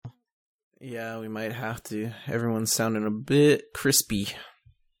Yeah, we might have to. Everyone's sounding a bit crispy.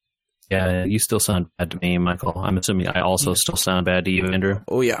 Yeah, you still sound bad to me, Michael. I'm assuming I also still sound bad to you, Andrew.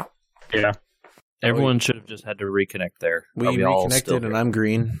 Oh, yeah. Yeah. Everyone should have just had to reconnect there. We reconnected and I'm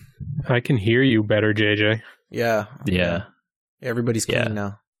green. I can hear you better, JJ. Yeah. Yeah. Everybody's clean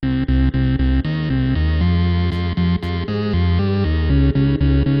now.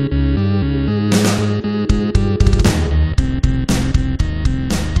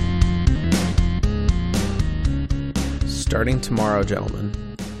 Starting tomorrow,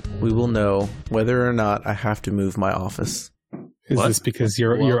 gentlemen, we will know whether or not I have to move my office. Is this because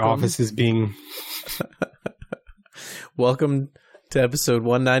your office is being... Welcome to episode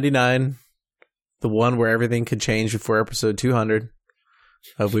 199, the one where everything could change before episode 200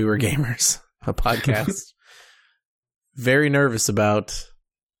 of We Were Gamers, a podcast. Very nervous about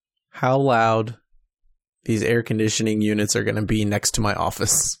how loud these air conditioning units are going to be next to my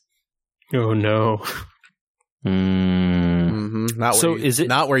office. Oh, no.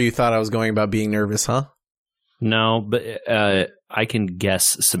 Not where you thought I was going about being nervous, huh? No, but I can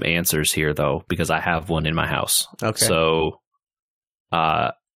guess some answers here, though, because I have one in my house. Okay. So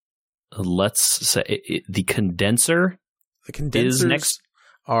let's say the condenser is next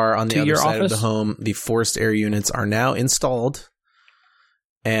are on the to other your side office? of the home. The forced air units are now installed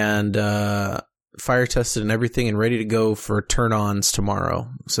and fire tested and everything and ready to go for turn-ons tomorrow.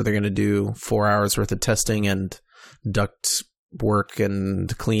 So they're going to do 4 hours worth of testing and duct work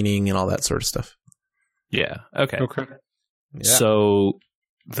and cleaning and all that sort of stuff. Yeah. Okay. Yeah. So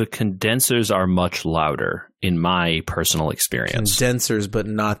the condensers are much louder in my personal experience. Condensers, but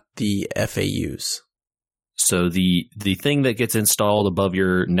not the FAUs. So the thing that gets installed above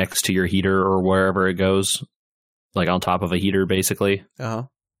next to your heater or wherever it goes, like on top of a heater, basically. Uh-huh.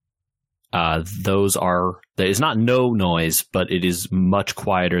 There is not no noise, but it is much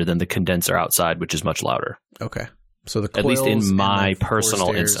quieter than the condenser outside, which is much louder. Okay. So the at least in my and the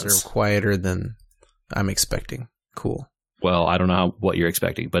personal airs instance are quieter than I'm expecting. Cool. Well, I don't know what you're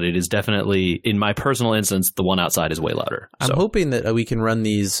expecting, but it is definitely, in my personal instance, the one outside is way louder. I'm hoping that we can run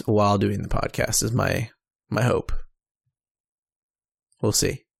these while doing the podcast is my hope. We'll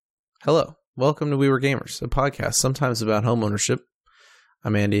see. Hello. Welcome to We Were Gamers, a podcast sometimes about home ownership.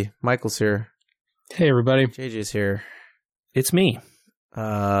 I'm Andy. Michael's here. Hey, everybody. JJ's here. It's me.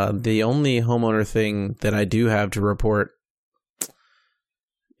 The only homeowner thing that I do have to report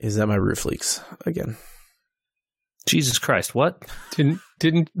is that my roof leaks again. Jesus Christ, what?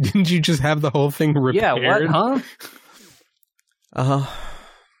 Didn't you just have the whole thing repaired? Yeah, what, huh?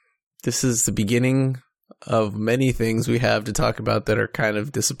 This is the beginning of many things we have to talk about that are kind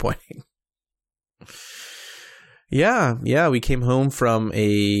of disappointing. Yeah, we came home from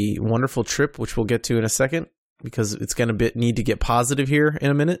a wonderful trip, which we'll get to in a second, because it's going to need to get positive here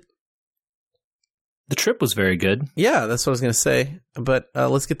in a minute. The trip was very good. Yeah, that's what I was going to say. But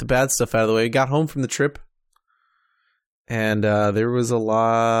let's get the bad stuff out of the way. We got home from the trip, and there was a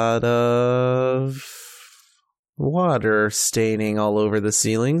lot of water staining all over the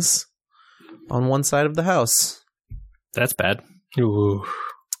ceilings on one side of the house. That's bad. Ooh.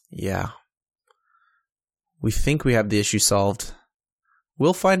 Yeah. We think we have the issue solved.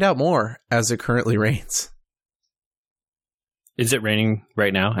 We'll find out more as it currently rains. Is it raining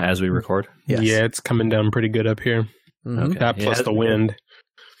right now as we record? Yes. Yeah, it's coming down pretty good up here. Mm-hmm. Okay. That plus the wind.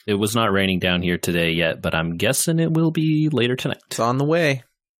 It was not raining down here today yet, but I'm guessing it will be later tonight. It's on the way.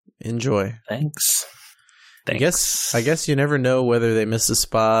 Enjoy. Thanks. I guess you never know whether they missed a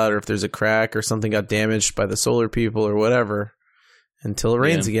spot or if there's a crack or something got damaged by the solar people or whatever until it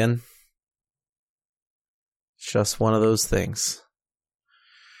rains again. Just one of those things.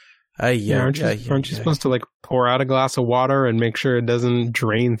 Aren't you supposed to like pour out a glass of water and make sure it doesn't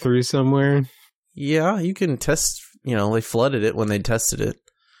drain through somewhere? Yeah, you can test. They flooded it when they tested it.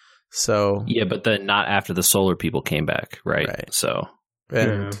 So yeah, but then not after the solar people came back, right? So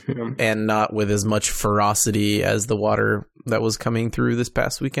and not with as much ferocity as the water that was coming through this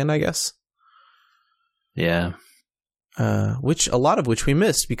past weekend, I guess. Yeah, a lot of which we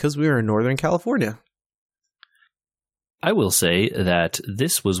missed because we were in Northern California. I will say that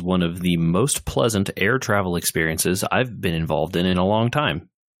this was one of the most pleasant air travel experiences I've been involved in a long time.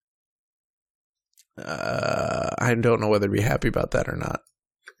 I don't know whether to be happy about that or not.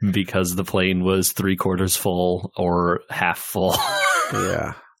 Because the plane was 3/4 full or half full.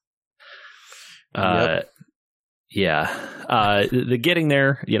 Yeah. Yep. Yeah. The getting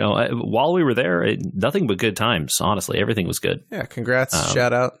there, while we were there, nothing but good times, honestly. Everything was good. Yeah, congrats.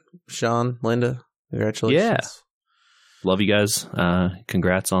 Shout out, Sean, Linda. Congratulations. Yeah. Love you guys.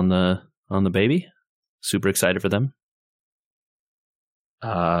 Congrats on the baby. Super excited for them.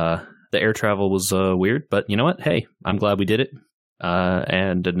 the air travel was weird, but you know what? Hey, I'm glad we did it.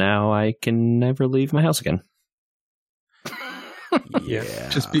 And now I can never leave my house again. Yeah.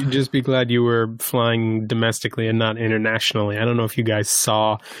 Just be glad you were flying domestically and not internationally. I don't know if you guys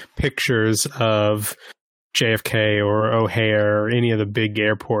saw pictures of JFK or O'Hare or any of the big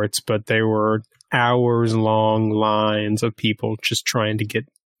airports, but there were hours-long lines of people just trying to get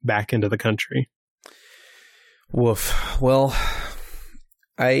back into the country. Woof. Well,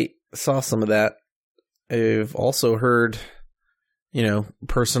 I saw some of that. I've also heard,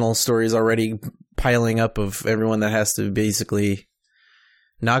 personal stories already piling up of everyone that has to basically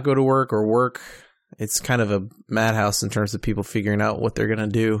not go to work or work. It's kind of a madhouse in terms of people figuring out what they're going to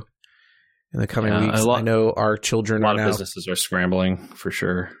do in the coming weeks. I know our children are now... A lot of businesses are scrambling, for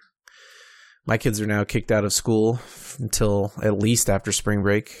sure. My kids are now kicked out of school until at least after spring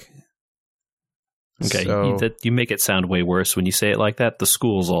break. Okay, so, you make it sound way worse when you say it like that. The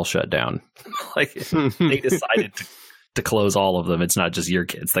school's all shut down. Like, they decided to close all of them. It's not just your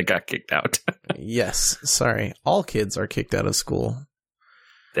kids that got kicked out. Yes, sorry. All kids are kicked out of school.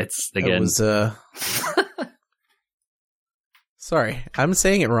 That's, again... Sorry, I'm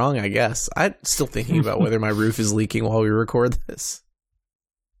saying it wrong, I guess. I'm still thinking about whether my roof is leaking while we record this.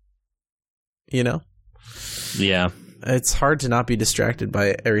 Yeah. It's hard to not be distracted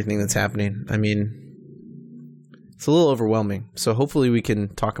by everything that's happening. I mean, it's a little overwhelming. So hopefully we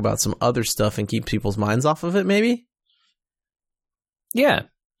can talk about some other stuff and keep people's minds off of it, maybe? Yeah.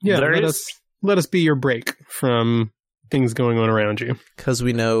 Let us be your break from things going on around you. Because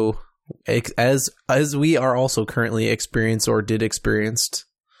we know, as we are also currently experienced or did experienced.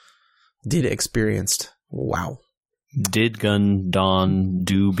 Wow. Did Gun Dawn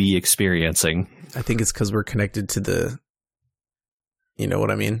do be experiencing? I think it's because we're connected to the... You know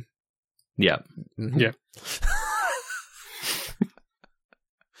what I mean? Yeah. Mm-hmm. Yeah.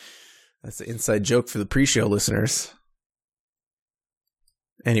 That's an inside joke for the pre-show listeners.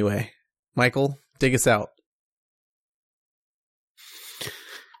 Anyway, Michael, dig us out.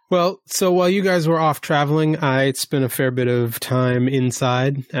 Well, so while you guys were off traveling, I spent a fair bit of time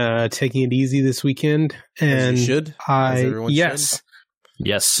inside, taking it easy this weekend. And as you should. As everyone should.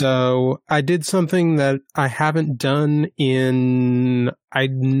 Yes. So I did something that I haven't done in,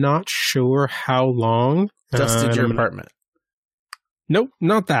 I'm not sure how long. Dusted your apartment. Nope,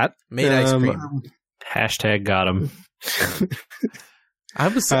 not that. Made ice cream. Hashtag got him.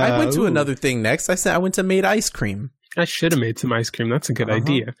 I went to another thing next. I said I went to made ice cream. I should have made some ice cream. That's a good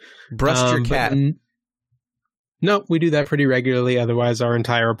idea. Brushed your cat. No, we do that pretty regularly. Otherwise, our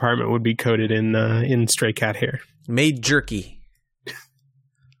entire apartment would be coated in stray cat hair. Made jerky.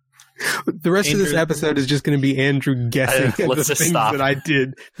 The rest of this episode is just going to be Andrew guessing at the things that I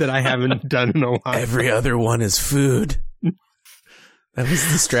did that I haven't done in a while. Every other one is food. That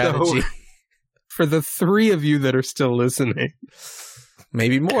was the strategy. So, for the three of you that are still listening.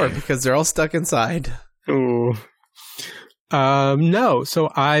 Maybe more, because they're all stuck inside. Oh. No,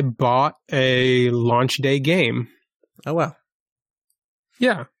 so I bought a launch day game. Oh, wow.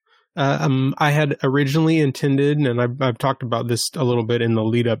 Yeah. I had originally intended, and I've talked about this a little bit in the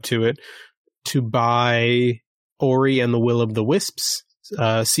lead up to it, to buy Ori and the Will of the Wisps,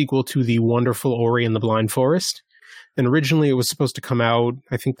 sequel to the wonderful Ori and the Blind Forest. And originally it was supposed to come out,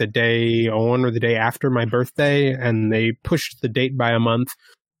 I think, the day on or the day after my birthday, and they pushed the date by a month.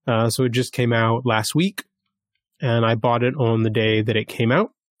 So it just came out last week, and I bought it on the day that it came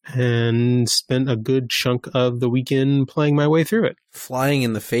out and spent a good chunk of the weekend playing my way through it. Flying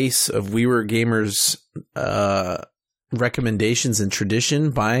in the face of We Were Gamers' recommendations and tradition,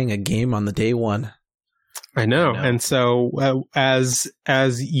 buying a game on the day one. I know. And so as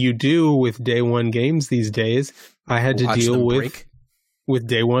you do with day one games these days, I had to deal with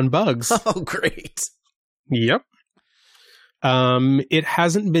day one bugs. Oh, great. Yep. It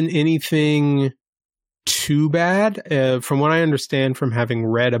hasn't been anything too bad. From what I understand from having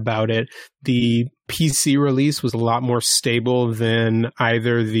read about it, the PC release was a lot more stable than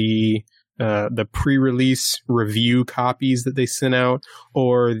either the pre-release review copies that they sent out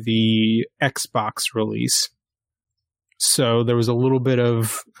or the Xbox release. So there was a little bit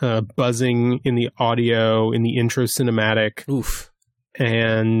of buzzing in the audio, in the intro cinematic. Oof.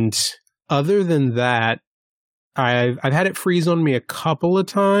 And other than that, I've had it freeze on me a couple of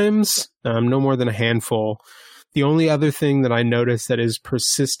times, no more than a handful. The only other thing that I noticed that is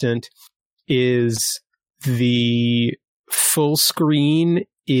persistent is the full screen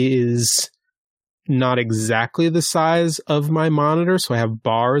is not exactly the size of my monitor. So I have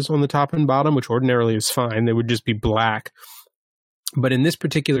bars on the top and bottom, which ordinarily is fine. They would just be black. But in this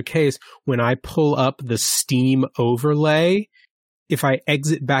particular case, when I pull up the Steam overlay, if I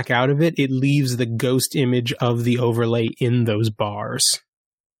exit back out of it, it leaves the ghost image of the overlay in those bars.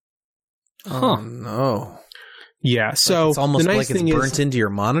 Oh, no. Yeah, so it's almost the nice like it's burnt into your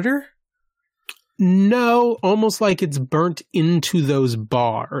monitor? No, almost like it's burnt into those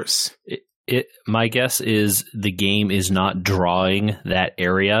bars. My guess is the game is not drawing that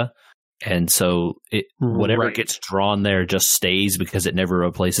area, and so whatever gets drawn there just stays because it never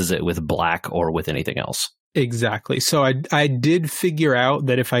replaces it with black or with anything else. Exactly. So I did figure out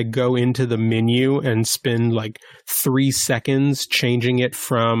that if I go into the menu and spend like 3 seconds changing it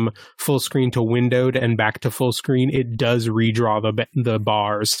from full screen to windowed and back to full screen, it does redraw the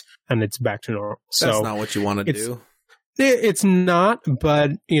bars and it's back to normal. That's not what you want to do. It's not,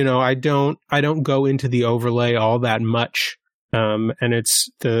 but I don't go into the overlay all that much. And it's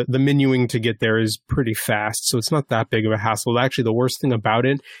the menuing to get there is pretty fast, so it's not that big of a hassle. Actually, the worst thing about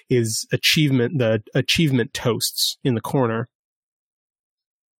it is the achievement toasts in the corner.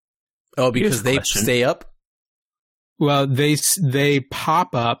 Oh, because they stay up? Well, they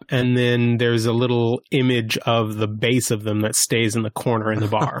pop up, and then there's a little image of the base of them that stays in the corner in the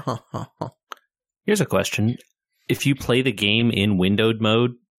bar. Here's a question. If you play the game in windowed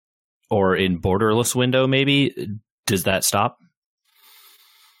mode, or in borderless window maybe, does that stop?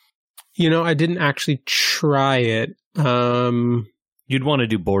 I didn't actually try it. You'd want to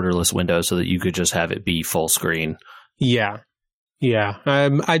do borderless window so that you could just have it be full screen. Yeah.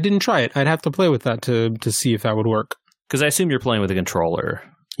 I didn't try it. I'd have to play with that to see if that would work. Because I assume you're playing with a controller.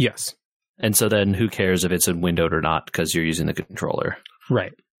 Yes. And so then who cares if it's in windowed or not because you're using the controller.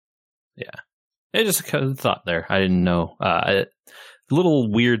 Right. Yeah. I just kind of thought there. I didn't know.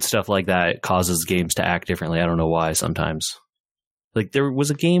 Little weird stuff like that causes games to act differently. I don't know why sometimes. Like there was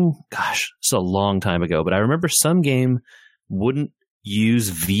a game, gosh, it's a long time ago, but I remember some game wouldn't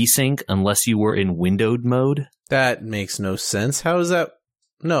use VSync unless you were in windowed mode. That makes no sense. How is that?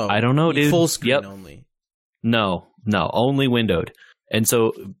 No. I don't know, dude. Full screen only. No, only windowed. And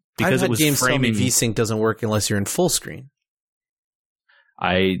so because I've it was games framing, tell me VSync doesn't work unless you're in full screen.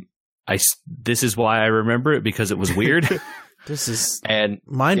 This is why I remember it, because it was weird. This is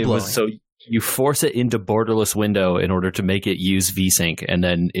mind-blowing. So you force it into borderless window in order to make it use VSync, and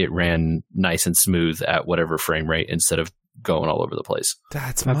then it ran nice and smooth at whatever frame rate instead of going all over the place.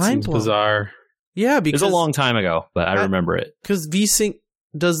 That's seems bizarre. Yeah, because it was a long time ago, but I remember it. Because VSync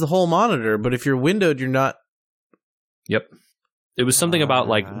does the whole monitor, but if you're windowed, you're not. Yep. It was something about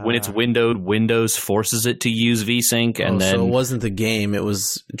like when it's windowed, Windows forces it to use VSync, and then so it wasn't the game; it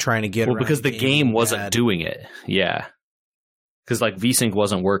was trying to get. Well, because the game wasn't doing it. Yeah. Because like VSync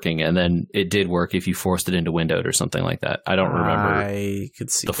wasn't working, and then it did work if you forced it into windowed or something like that. I don't remember I could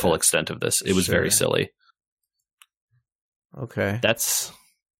see the full extent of this. It was very silly. Okay. That's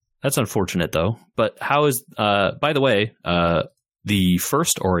unfortunate though. But how is by the way, the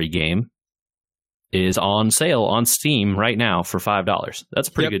first Ori game is on sale on Steam right now for $5. That's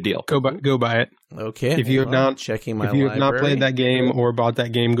a pretty good deal. Go buy it. Okay. If you have not checking my if you have not played that game or bought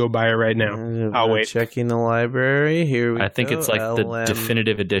that game, go buy it right now. I'll wait. Checking the library. Here we go. I think it's like the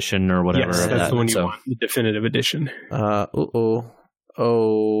definitive edition or whatever. Yes, that's the one you want. The definitive edition.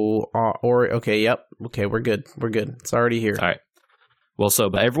 Ori. Okay. Yep. Okay. We're good. It's already here. All right. Well,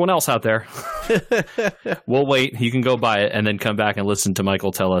 but everyone else out there, we'll wait. You can go buy it and then come back and listen to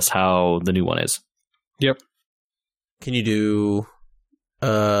Michael tell us how the new one is. Yep. Can you do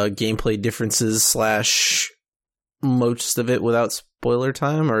gameplay differences / most of it without spoiler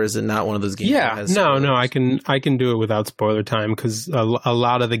time, or is it not one of those games? Yeah, no, I can do it without spoiler time because a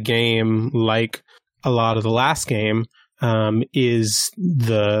lot of the game, like a lot of the last game, is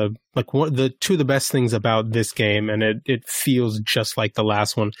the two of the best things about this game, and it feels just like the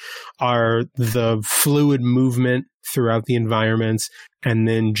last one, are the fluid movement throughout the environments, and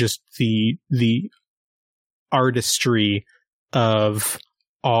then just the artistry of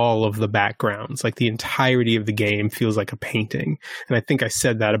all of the backgrounds. Like the entirety of the game feels like a painting. And I think I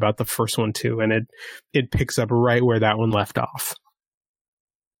said that about the first one too, and it picks up right where that one left off.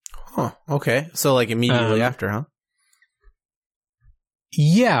 Huh. Okay. So like immediately after, huh?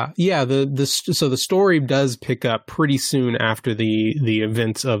 Yeah. So the story does pick up pretty soon after the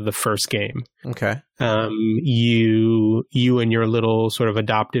events of the first game. Okay. You and your little sort of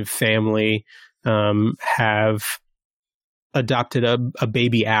adoptive family have adopted a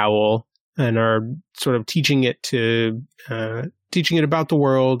baby owl and are sort of teaching it about the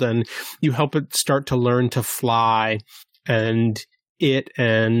world, and you help it start to learn to fly, and it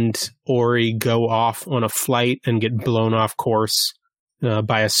and Ori go off on a flight and get blown off course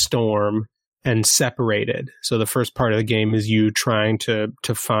by a storm and separated. So the first part of the game is you trying to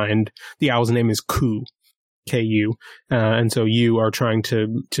find, the owl's name is Ku. KU. And so you are trying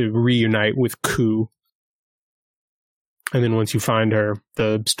to reunite with Ku. And then once you find her,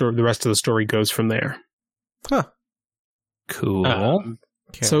 the rest of the story goes from there. Huh. Cool.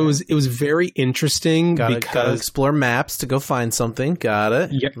 Okay. So it was very interesting Gotta because explore maps to go find something. Got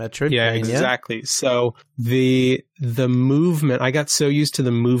it. Yep. Metroidvania. Yeah, exactly. So the movement, I got so used to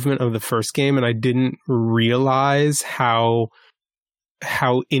the movement of the first game, and I didn't realize how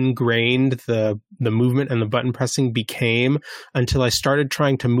ingrained the movement and the button pressing became until I started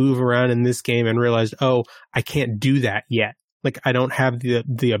trying to move around in this game and realized, oh, I can't do that yet. Like, I don't have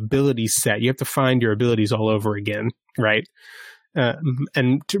the ability set. You have to find your abilities all over again, right?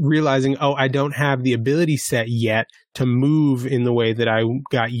 And realizing, oh, I don't have the ability set yet to move in the way that I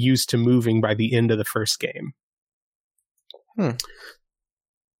got used to moving by the end of the first game.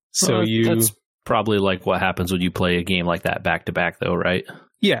 So that's probably like what happens when you play a game like that back to back, though, right?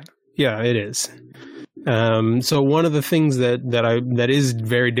 Yeah, it is. So one of the things that is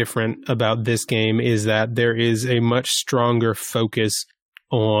very different about this game is that there is a much stronger focus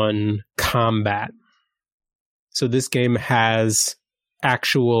on combat. So this game has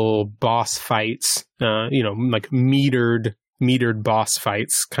actual boss fights, like metered boss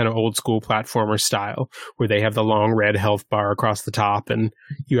fights, kind of old school platformer style, where they have the long red health bar across the top and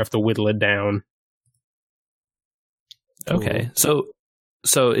you have to whittle it down. Okay. So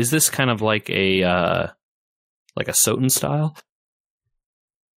is this kind of like a Soten style?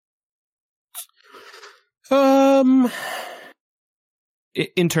 In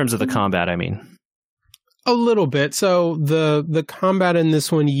terms of the combat, I mean. A little bit. So the combat in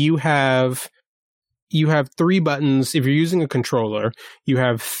this one, you have 3 buttons. If you're using a controller, you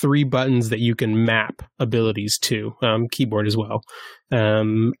have 3 buttons that you can map abilities to, keyboard as well.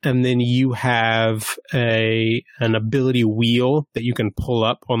 And then you have an ability wheel that you can pull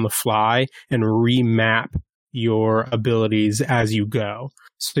up on the fly and remap your abilities as you go.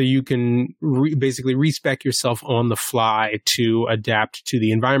 So you can basically respec yourself on the fly to adapt to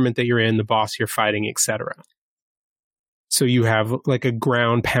the environment that you're in, the boss you're fighting, etc. So you have like a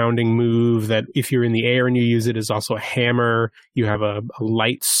ground pounding move that if you're in the air and you use it is also a hammer. You have a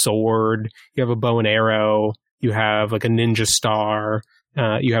light sword. You have a bow and arrow. You have like a ninja star.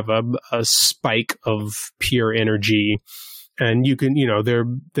 You have a spike of pure energy. And you can,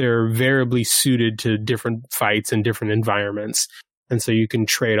 they're variably suited to different fights and different environments. And so you can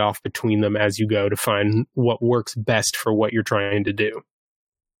trade off between them as you go to find what works best for what you're trying to do.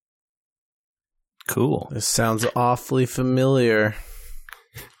 Cool. This sounds awfully familiar.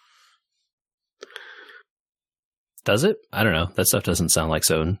 Does it? I don't know. That stuff doesn't sound like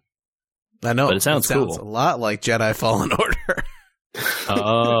Soten. I know. But it sounds cool. Sounds a lot like Jedi Fallen Order.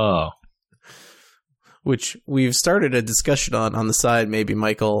 Oh. Which we've started a discussion on the side, maybe,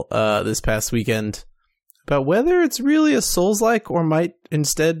 Michael, this past weekend, about whether it's really a Souls-like or might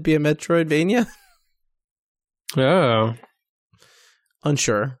instead be a Metroidvania. Oh.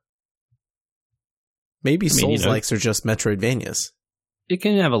 Unsure. Maybe Souls-likes are just Metroidvanias. It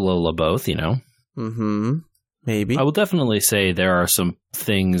can have a little of both, Mm-hmm. Maybe. I will definitely say there are some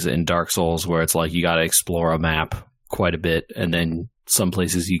things in Dark Souls where it's like you got to explore a map quite a bit, and then some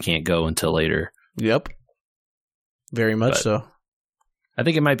places you can't go until later. Yep. Very much so. I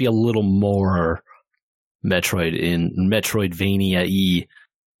think it might be a little more Metroidvania-y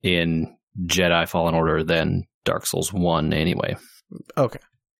in Jedi Fallen Order than Dark Souls 1 anyway. Okay.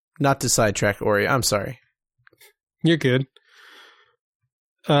 Not to sidetrack Ori, I'm sorry. You're good.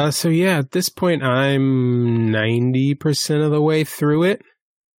 So yeah, at this point I'm 90% of the way through it.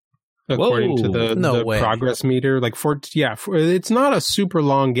 According to the progress meter, it's not a super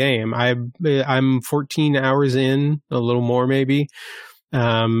long game. I'm 14 hours in, a little more maybe,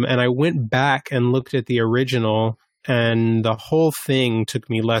 and I went back and looked at the original, and the whole thing took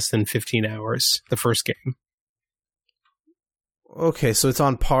me less than 15 hours. The first game. Okay, so it's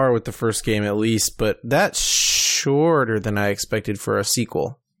on par with the first game at least, but that's shorter than I expected for a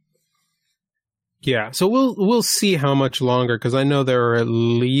sequel. Yeah, so we'll see how much longer, because I know there are at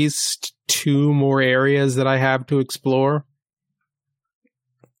least 2 more areas that I have to explore.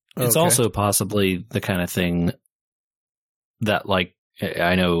 It's also possibly the kind of thing that, like,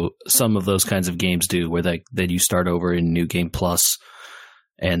 I know some of those kinds of games do, where then you start over in New Game Plus,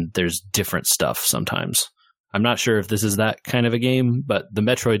 and there's different stuff sometimes. I'm not sure if this is that kind of a game, but the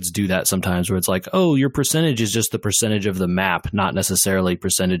Metroids do that sometimes, where it's like, oh, your percentage is just the percentage of the map, not necessarily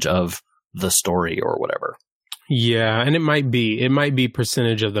percentage of the story or whatever. Yeah, and it might be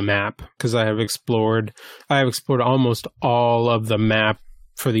percentage of the map, because I have explored almost all of the map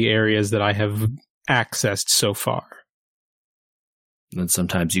for the areas that I have accessed so far. And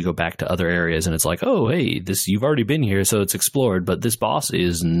sometimes you go back to other areas and it's like, oh, hey, you've already been here, so it's explored, but this boss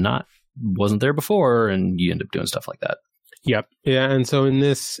wasn't there before, and you end up doing stuff like that. Yep. Yeah, and so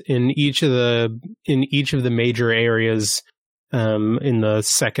in each of the major areas, in the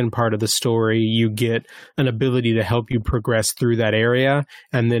second part of the story, you get an ability to help you progress through that area,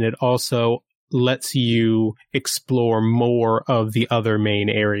 and then it also lets you explore more of the other main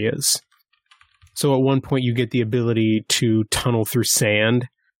areas. So at one point you get the ability to tunnel through sand,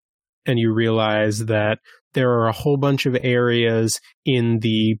 and you realize that there are a whole bunch of areas in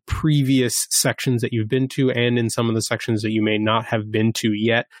the previous sections that you've been to, and in some of the sections that you may not have been to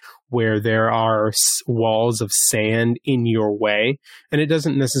yet, where there are walls of sand in your way. And it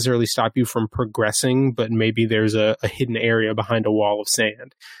doesn't necessarily stop you from progressing, but maybe there's a hidden area behind a wall of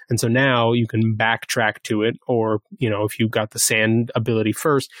sand. And so now you can backtrack to it, or, if you got the sand ability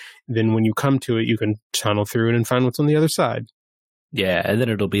first, then when you come to it, you can tunnel through it and find what's on the other side. Yeah, and then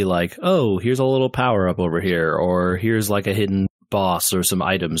it'll be like, oh, here's a little power up over here, or here's like a hidden boss or some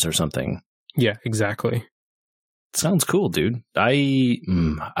items or something. Yeah, exactly. Sounds cool, dude. I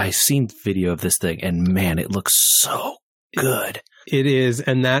seen video of this thing, and man, it looks so good. It is,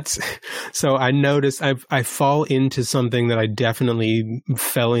 and that's so. I noticed I fall into something that I definitely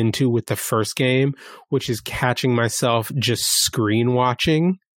fell into with the first game, which is catching myself just screen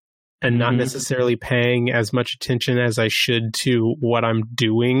watching and not necessarily paying as much attention as I should to what I'm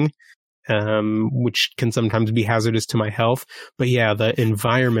doing. Which can sometimes be hazardous to my health. But yeah, the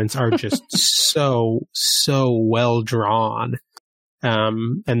environments are just so well drawn.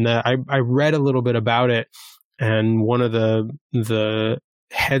 And I read a little bit about it, and one of the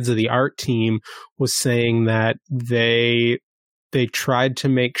heads of the art team was saying that they tried to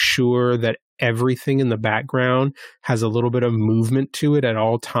make sure that everything in the background has a little bit of movement to it at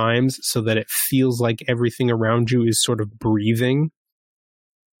all times, so that it feels like everything around you is sort of breathing.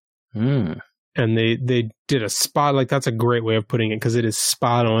 And they did a spot, like, that's a great way of putting it, because it is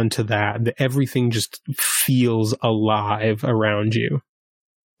spot on to that. Everything just feels alive around you.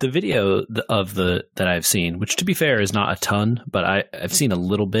 The video that I've seen, which to be fair is not a ton, but I've seen a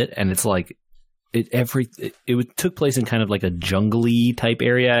little bit, and it's like it took place in kind of like a jungly type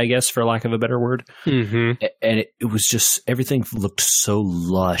area, I guess, for lack of a better word. Mm-hmm. And it was just, everything looked so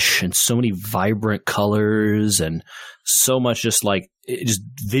lush and so many vibrant colors and so much just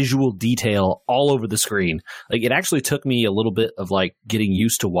visual detail all over the screen. Like, it actually took me a little bit of like getting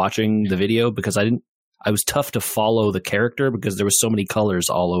used to watching the video, because I was tough to follow the character because there was so many colors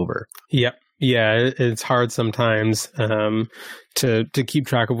all over. Yep. Yeah, it's hard sometimes to keep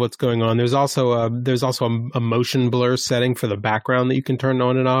track of what's going on. There's also a motion blur setting for the background that you can turn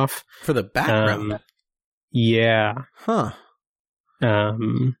on and off. For the background? Yeah. Huh.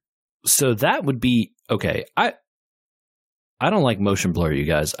 So that would be okay. I don't like motion blur, you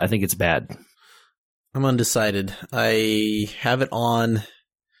guys. I think it's bad. I'm undecided. I have it on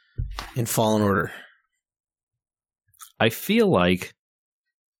in Fallen Order. I feel like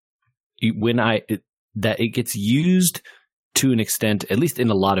that it gets used to an extent, at least in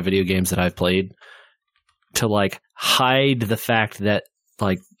a lot of video games that I've played, to like hide the fact that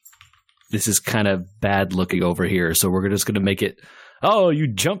like this is kind of bad looking over here, so we're just going to make it, oh, you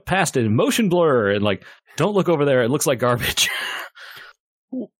jump past it, motion blur, and like, don't look over there, it looks like garbage.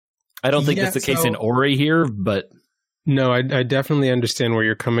 I don't think that's the case in Ori here, but no, I definitely understand where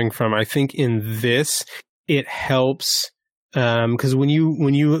you're coming from. I think in this it helps. Because when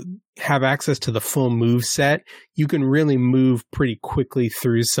you have access to the full move set, you can really move pretty quickly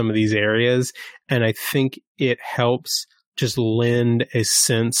through some of these areas, and I think it helps just lend a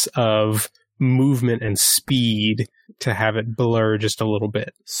sense of movement and speed to have it blur just a little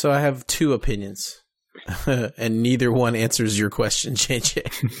bit. So I have two opinions, and neither one answers your question,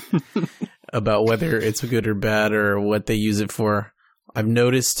 JJ, about whether it's good or bad or what they use it for. I've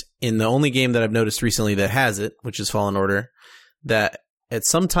noticed in the only game that I've noticed recently that has it, which is Fallen Order, that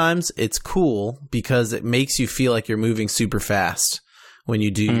sometimes it's cool because it makes you feel like you're moving super fast when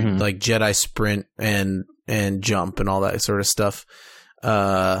you do like Jedi sprint and jump and all that sort of stuff.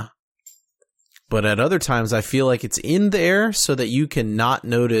 But at other times I feel like it's in there so that you can not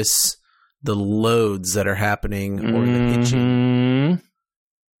notice the loads that are happening or the hitching.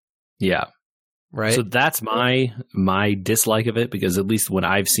 Yeah. Right. So that's my dislike of it, because at least when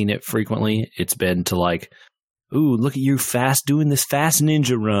I've seen it frequently, it's been to like, ooh, look at you doing this fast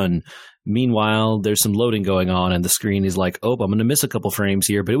ninja run. Meanwhile, there's some loading going on and the screen is like, oh, I'm going to miss a couple frames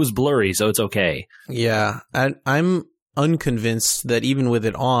here, but it was blurry, so it's okay. Yeah. I'm unconvinced that even with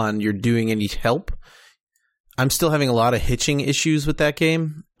it on, you're doing any help. I'm still having a lot of hitching issues with that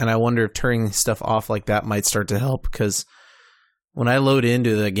game, and I wonder if turning stuff off like that might start to help, because When I load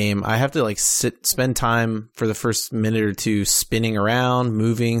into the game, I have to spend time for the first minute or two spinning around,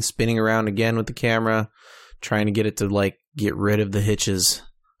 moving, spinning around again with the camera, trying to get it to get rid of the hitches.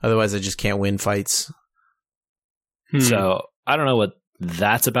 Otherwise, I just can't win fights. So I don't know what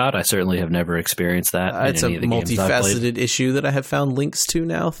that's about. I certainly have never experienced that. It's a multifaceted issue that I have found links to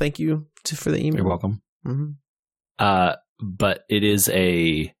now. Thank you for the email. You're welcome. Mm-hmm. But it is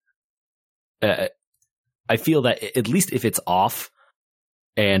I feel that at least if it's off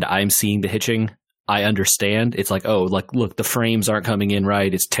and I'm seeing the hitching, I understand. It's look, the frames aren't coming in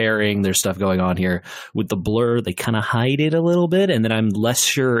right. It's tearing. There's stuff going on here. With the blur, they kind of hide it a little bit. And then I'm less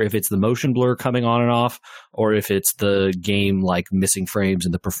sure if it's the motion blur coming on and off or if it's the game missing frames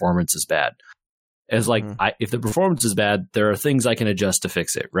and the performance is bad. It's if the performance is bad, there are things I can adjust to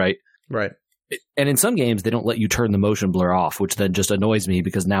fix it, right? Right. And in some games, they don't let you turn the motion blur off, which then just annoys me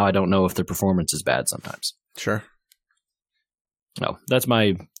because now I don't know if the performance is bad sometimes. Sure. No, that's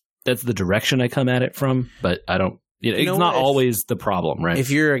the direction I come at it from, but I don't, it's not always the problem, right? If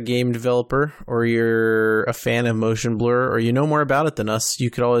you're a game developer or you're a fan of motion blur or you know more about it than us, you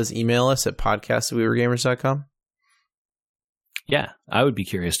could always email us at podcast@weweregamers.com. Yeah, I would be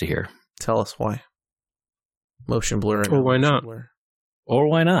curious to hear. Tell us why. Motion blur. Or why not? Blur. Or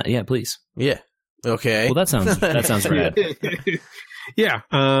why not? Yeah, please. Yeah. Okay. Well, that sounds rad. Yeah.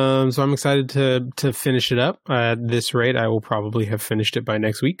 So I'm excited to finish it up. At this rate, I will probably have finished it by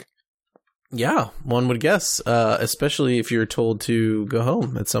next week. Yeah, one would guess, especially if you're told to go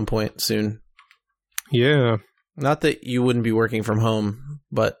home at some point soon. Yeah. Not that you wouldn't be working from home,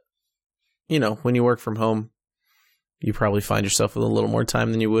 but, when you work from home, you probably find yourself with a little more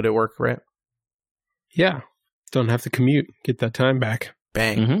time than you would at work, right? Yeah. Don't have to commute. Get that time back.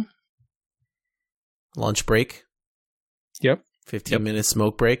 Bang. Mm-hmm. Lunch break. Yep. 15-minute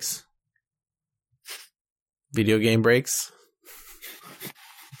smoke breaks. Video game breaks.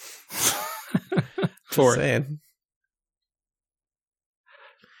 For saying.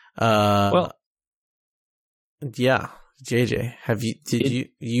 Well, yeah, JJ,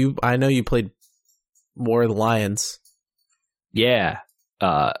 I know you played War of the Lions. Yeah.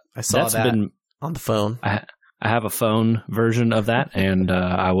 I saw that on the phone. I have a phone version of that, and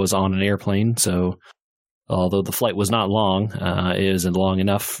I was on an airplane, so although the flight was not long, it isn't long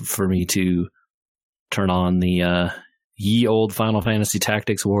enough for me to turn on the ye old Final Fantasy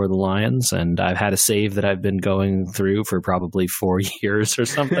Tactics War of the Lions, and I've had a save that I've been going through for probably 4 years or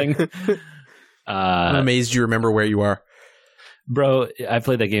something. I'm amazed you remember where you are. Bro, I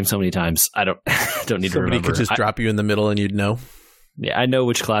played that game so many times. I don't need to remember. Somebody could just drop you in the middle and you'd know. Yeah, I know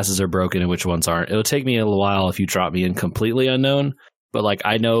which classes are broken and which ones aren't. It'll take me a little while if you drop me in completely unknown, but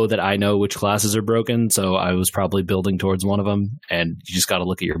I know that I know which classes are broken, so I was probably building towards one of them, and you just got to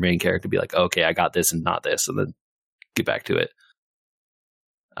look at your main character and be like, okay, I got this and not this, and then get back to it.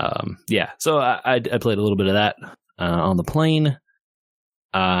 Yeah, so I played a little bit of that on the plane,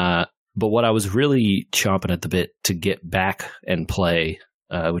 but what I was really chomping at the bit to get back and play,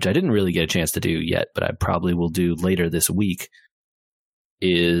 which I didn't really get a chance to do yet, but I probably will do later this week,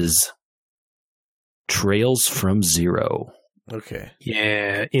 is Trails from Zero. Okay.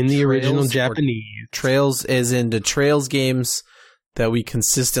 Yeah, in the original Japanese. Trails as in the Trails games that we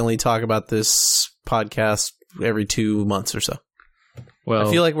consistently talk about this podcast every 2 months or so. Well,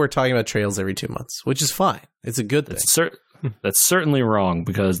 I feel like we're talking about Trails every 2 months, which is fine. It's a good thing. That's certainly wrong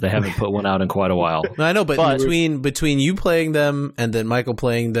because they haven't put one out in quite a while. No, I know, but between you playing them and then Michael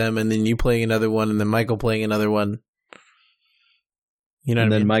playing them and then you playing another one and then Michael playing another one, you know,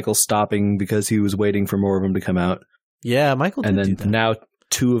 and what I then mean? Michael stopping because he was waiting for more of them to come out. Yeah, Michael did and then do that. Now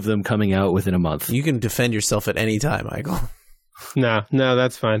 2 of them coming out within a month. You can defend yourself at any time, Michael. No,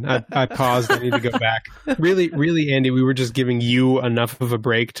 that's fine. I paused. I need to go back. Really, Andy, we were just giving you enough of a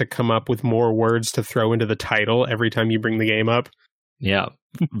break to come up with more words to throw into the title every time you bring the game up. Yeah,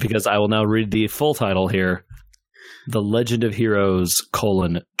 because I will now read the full title here. The Legend of Heroes,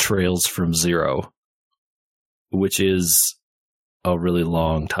 Trails from Zero, which is a really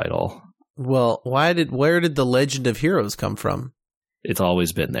long title. Well, where did the Legend of Heroes come from? It's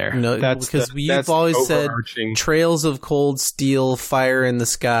always been there. No, because you've always said Trails of Cold Steel, Fire in the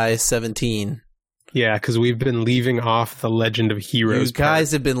Sky 17. Yeah, because we've been leaving off the Legend of Heroes. You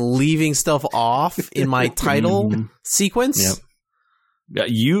guys have been leaving stuff off in my title sequence? Yep. Yeah,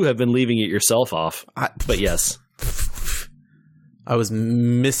 you have been leaving it yourself off, but yes. I was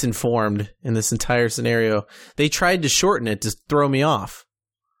misinformed in this entire scenario. They tried to shorten it to throw me off.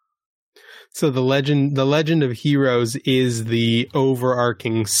 So the Legend of Heroes is the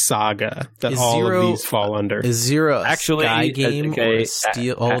overarching saga that all of these fall under. Is Zero actually Sky game or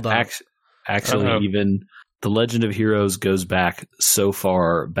Steel? Hold on. Actually, even The Legend of Heroes goes back so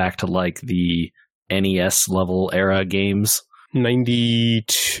far, back to like the NES level era games.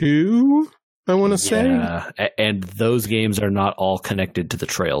 92, I want to say. Yeah, and those games are not all connected to the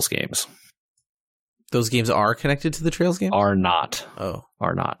Trails games. Those games are connected to the Trails game? Are not. Oh.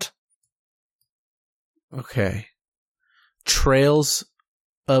 Are not. Okay. Trails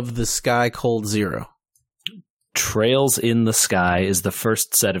of the Sky Cold Zero. Trails in the Sky is the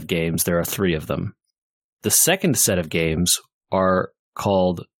first set of games. There are 3 of them. The second set of games are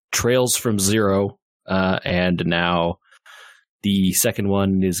called Trails from Zero, and now the second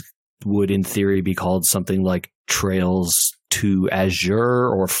one would in theory be called something like Trails to Azure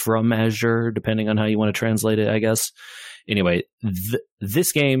or From Azure, depending on how you want to translate it, I guess. Anyway,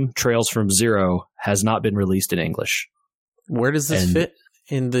 this game, Trails from Zero, has not been released in English. Where does this fit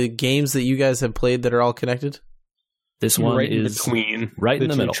in the games that you guys have played that are all connected? This one right is between right in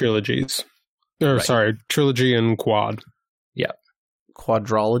the middle. Trilogies. Right. Sorry, trilogy and quad. Yeah.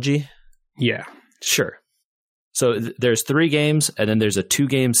 Quadrology? Yeah. Sure. So there's 3 games, and then there's a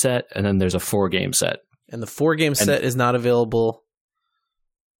 2-game set, and then there's a 4-game set. And the 4-game set is not available.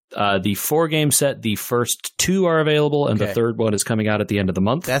 The 4-game set, the first 2 are available, and the third one is coming out at the end of the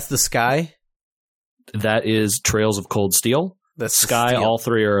month. That's the Sky? That is Trails of Cold Steel. That's Sky, Steel. all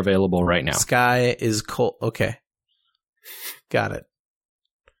 3 are available right now. Sky is cold. Okay. Got it.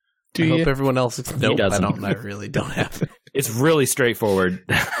 Do I you? hope everyone else... Nope, doesn't. I really don't have it. It's really straightforward.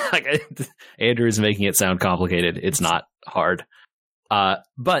 Andrew is making it sound complicated. It's not hard.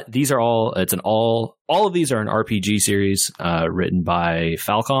 But these are all of these are an RPG series written by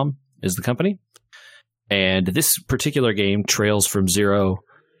Falcom is the company. And this particular game, Trails from Zero,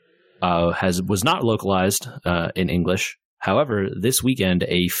 was not localized in English. However, this weekend,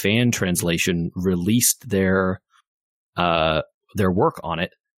 a fan translation released their work on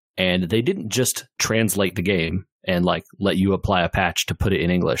it, and they didn't just translate the game and like let you apply a patch to put it in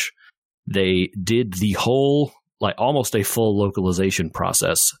English. They did the whole, like almost a full localization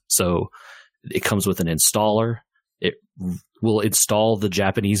process. So it comes with an installer. It will install the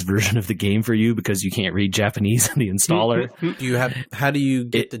Japanese version of the game for you because you can't read Japanese in the installer. How do you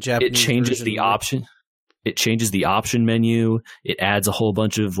get the Japanese It changes version the of it? option. It changes the option menu. It adds a whole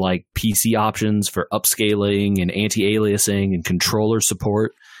bunch of like PC options for upscaling and anti-aliasing and controller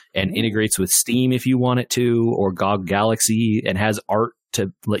support, and integrates with Steam if you want it to, or GOG Galaxy, and has art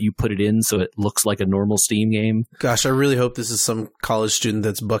to let you put it in so it looks like a normal Steam game. Gosh, I really hope this is some college student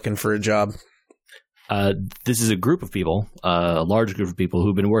that's bucking for a job. This is a group of people, a large group of people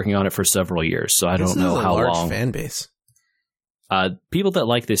who've been working on it for several years. So I don't know how long. This is a large fan base. People that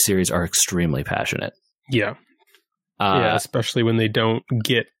like this series are extremely passionate. Yeah. Yeah, especially when they don't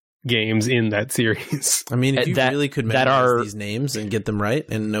get games in that series. I mean, if you really could memorize these names and get them right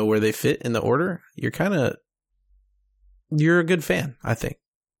and know where they fit in the order, you're a good fan, I think.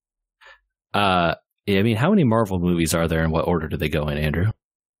 Yeah, I mean, how many Marvel movies are there and what order do they go in, Andrew?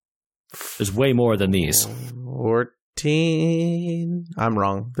 There's way more than these. 14. I'm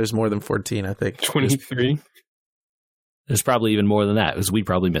wrong. There's more than 14, I think. 23. There's probably even more than that because we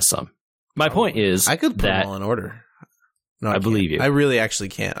probably missed some. My point is I could put them all in order. No, I believe you. I really actually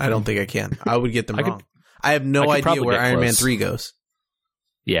can't. I don't think I can. I would get them wrong. I have no idea where Iron Man 3 goes.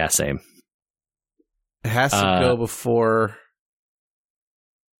 Yeah, same. It has to go before...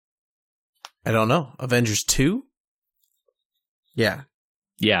 I don't know. Avengers 2? Yeah.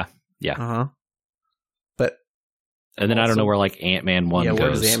 Yeah. Uh-huh. But... And then I don't know where like Ant-Man 1 goes. Yeah,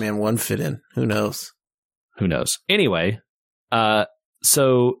 where does Ant-Man 1 fit in? Who knows? Anyway,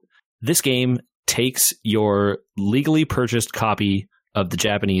 so this game takes your legally purchased copy of the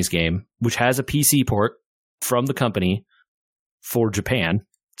Japanese game, which has a PC port from the company for Japan.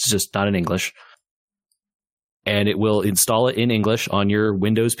 It's just not in English. And it will install it in English on your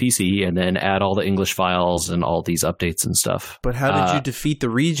Windows PC and then add all the English files and all these updates and stuff. But how did you defeat the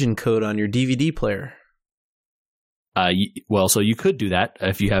region code on your DVD player? Well, so you could do that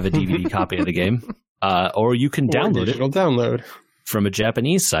if you have a DVD copy of the game. Or you can download it from a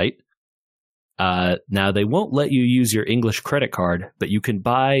Japanese site. Now, they won't let you use your English credit card, but you can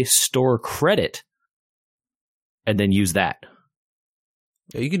buy store credit and then use that.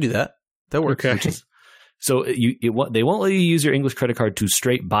 Yeah, you can do that. That works. Okay. So they won't let you use your English credit card to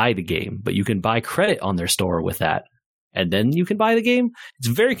straight buy the game, but you can buy credit on their store with that, and then you can buy the game. It's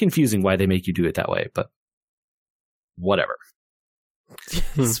very confusing why they make you do it that way, but whatever.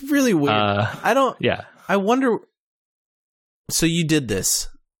 It's really weird. Yeah. I wonder. So you did this.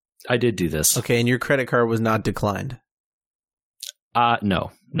 I did do this. Okay, and your credit card was not declined.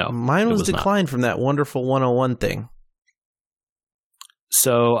 No. Mine was declined from that wonderful 101 thing.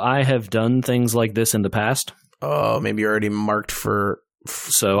 So I have done things like this in the past. Oh, maybe you're already marked for.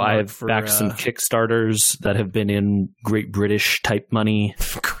 So I have backed some Kickstarters that have been in Great British type money.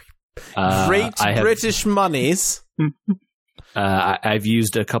 Great British monies. I've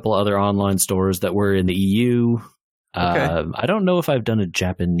used a couple other online stores that were in the EU. Okay. I don't know if I've done a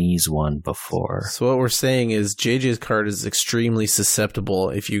Japanese one before. So what we're saying is JJ's card is extremely susceptible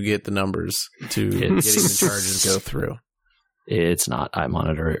if you get the numbers to getting the charges go through. It's not. I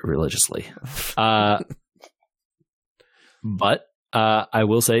monitor it religiously. But I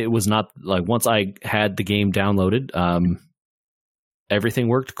will say it was not like once I had the game downloaded, everything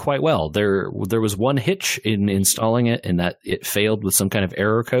worked quite well. There was one hitch in installing it, in that it failed with some kind of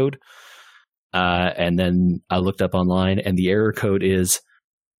error code. And then I looked up online, and the error code is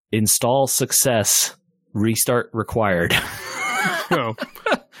install success, restart required. Oh,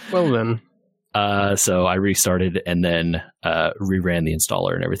 well then. So I restarted and then reran the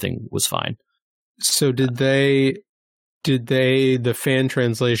installer, and everything was fine. So did they, the fan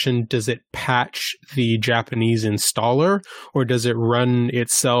translation, does it patch the Japanese installer, or does it run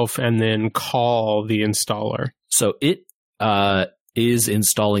itself and then call the installer? So it is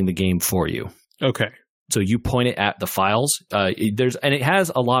installing the game for you. Okay. So you point it at the files. And it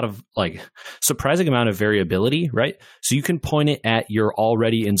has a lot of surprising amount of variability, right? So you can point it at your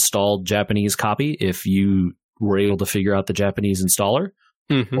already installed Japanese copy if you were able to figure out the Japanese installer,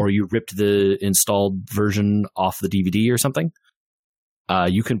 or you ripped the installed version off the DVD or something.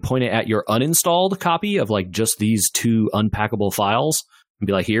 You can point it at your uninstalled copy of just these 2 unpackable files and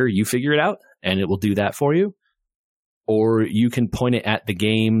be like, here, you figure it out, and it will do that for you. Or you can point it at the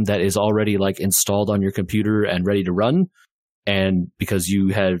game that is already installed on your computer and ready to run. And because you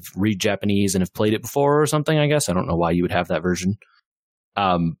have read Japanese and have played it before or something, I guess. I don't know why you would have that version.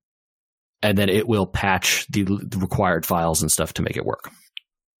 And then it will patch the required files and stuff to make it work.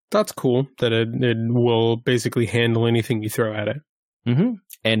 That's cool that it will basically handle anything you throw at it. Mm-hmm.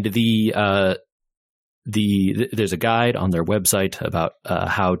 And there's a guide on their website about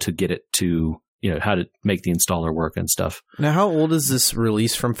how to get it to, how to make the installer work and stuff. Now, how old is this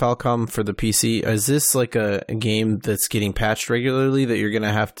release from Falcom for the PC? Is this a game that's getting patched regularly that you're going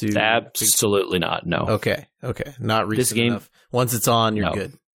to have to... Absolutely not, no. Okay. Not recent enough. Once it's on, you're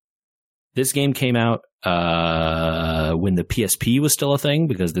good. This game came out when the PSP was still a thing,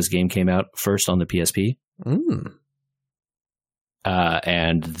 because this game came out first on the PSP.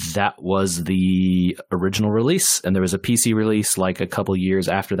 And that was the original release. And there was a PC release a couple years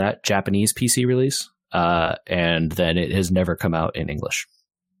after that, Japanese PC release. And then it has never come out in English.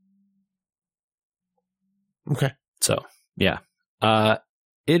 Okay. So, yeah.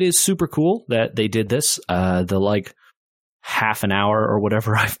 It is super cool that they did this. The half an hour or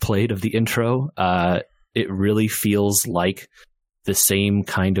whatever I've played of the intro, it really feels like the same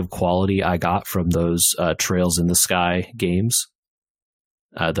kind of quality I got from those Trails in the Sky games.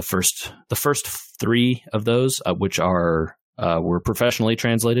 The first 3 of those, which were professionally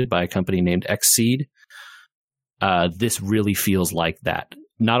translated by a company named Xseed. This really feels like that.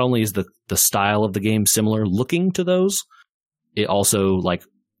 Not only is the style of the game similar looking to those, it also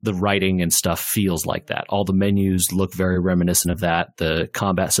the writing and stuff feels like that. All the menus look very reminiscent of that. The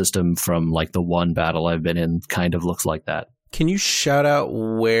combat system from the one battle I've been in kind of looks like that. Can you shout out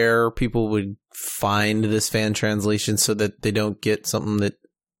where people would find this fan translation so that they don't get something that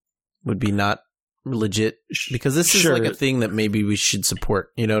would be not legit? Because this is a thing that maybe we should support.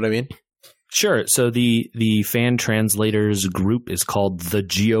 You know what I mean? Sure. So the fan translators group is called the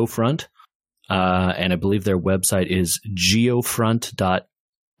Geofront. And I believe their website is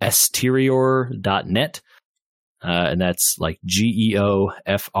geofront.esterior.net. And that's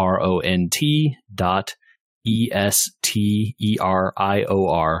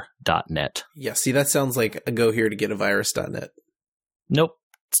geofront.esterior.net. Yeah, see, that sounds like a go here to get a virus.net. Nope.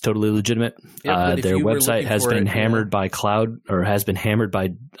 It's totally legitimate. Their website has been hammered by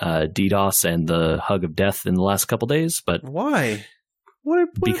DDoS and the Hug of Death in the last couple days. But why?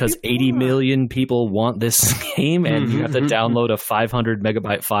 Because 80 million people want this game, and you have to download a 500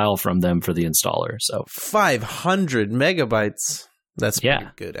 megabyte file from them for the installer. So 500 megabytes. That's pretty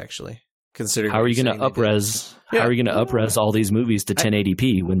good, actually. Considering how are you going to upres? How are you going to upres all these movies to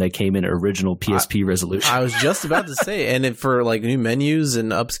 1080p when they came in original PSP resolution? I was just about to say, and for new menus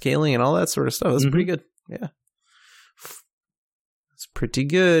and upscaling and all that sort of stuff, that's pretty good. Yeah, it's pretty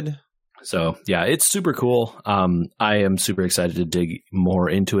good. So yeah, it's super cool. I am super excited to dig more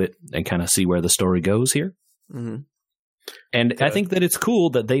into it and kind of see where the story goes here. Mm-hmm. And I think that it's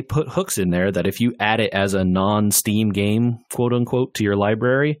cool that they put hooks in there that if you add it as a non-Steam game, quote unquote, to your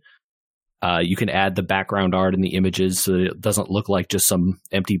library, you can add the background art and the images so that it doesn't look like just some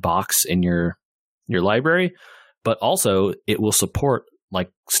empty box in your your library, but also it will support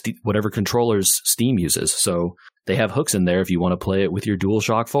like whatever controllers Steam uses. So they have hooks in there if you want to play it with your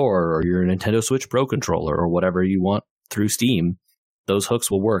DualShock 4 or your Nintendo Switch Pro controller or whatever you want through Steam. Those hooks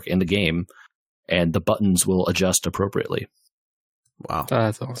will work in the game, and the buttons will adjust appropriately. Wow.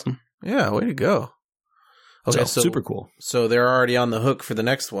 That's awesome. Yeah, way to go. Okay, so super cool. So they're already on the hook for the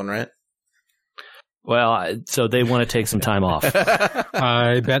next one, right? Well, so they want to take some time off.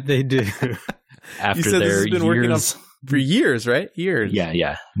 I bet they do. After their years. For years, right? Years.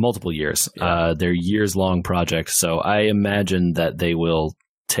 Yeah. Multiple years. Yeah. Their years-long project. So I imagine that they will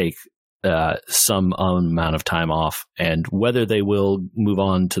take some amount of time off. And whether they will move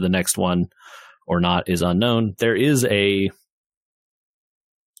on to the next one or not is unknown. There is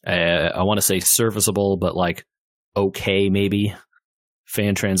I want to say serviceable, but like okay maybe,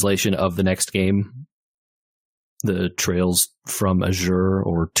 fan translation of the next game. The Trails from Azure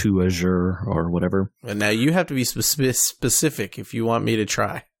or to Azure or whatever. And now you have to be specific if you want me to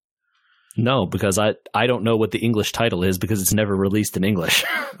try. No, because I don't know what the English title is because it's never released in English.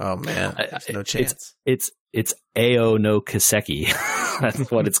 Oh man, there's no chance. It's Ao no Kiseki.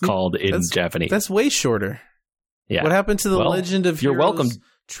 That's what it's called in Japanese. That's way shorter. Yeah. What happened to the Legend of Heroes? You're welcome.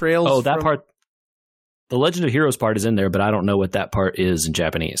 Trails. Oh, that part. The Legend of Heroes part is in there, but I don't know what that part is in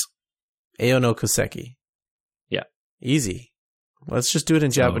Japanese. Ao no Kiseki. Yeah. Easy. Let's just do it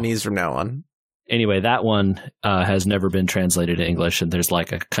in Japanese from now on. Anyway, that one has never been translated to English, and there's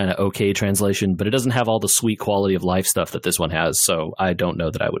like a kind of okay translation, but it doesn't have all the sweet quality of life stuff that this one has, so I don't know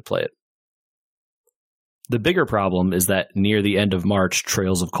that I would play it. The bigger problem is that near the end of March,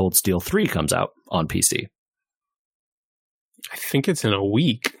 Trails of Cold Steel 3 comes out on PC. I think it's in a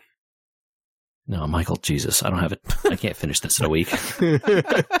week. No, Michael, Jesus, I don't have it. I can't finish this in a week.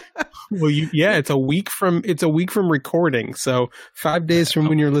 Well, it's a week from recording. So 5 days from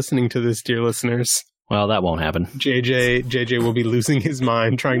when you're listening to this, dear listeners. Well, that won't happen. JJ will be losing his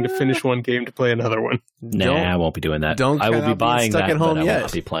mind trying to finish one game to play another one. Nah, I won't be doing that. I will be buying that, but I will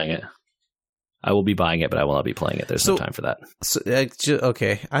not be playing it. I will be buying it, but I will not be playing it. There's no time for that. So,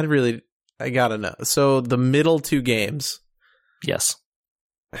 okay, I gotta know. So the middle two games. Yes.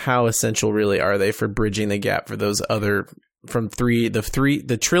 How essential really are they for bridging the gap for those other from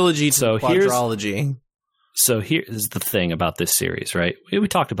the trilogy to the quadrology? So here's the thing about this series, right? We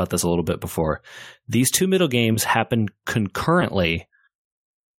talked about this a little bit before. These two middle games happen concurrently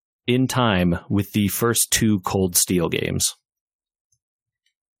in time with the first two Cold Steel games.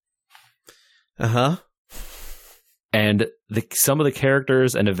 Uh-huh. And some of the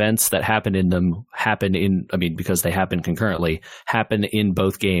characters and events that happen in them because they happen concurrently, happen in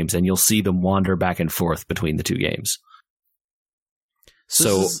both games, and you'll see them wander back and forth between the two games.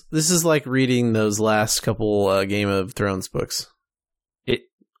 So this is like reading those last couple Game of Thrones books.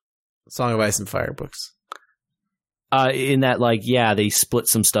 Song of Ice and Fire books. In that, they split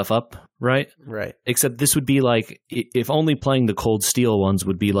some stuff up, right? Right. Except this would be like, if only playing the Cold Steel ones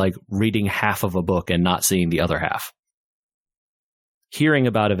would be like reading half of a book and not seeing the other half. Hearing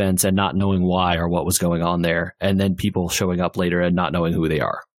about events and not knowing why or what was going on there, and then people showing up later and not knowing who they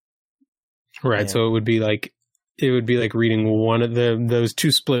are. Right. Yeah. So it would be like reading one of those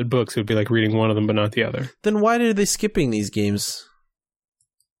two split books. It would be like reading one of them but not the other. Then why are they skipping these games?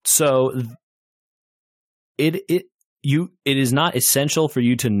 So it is not essential for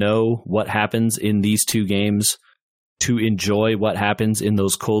you to know what happens in these two games to enjoy what happens in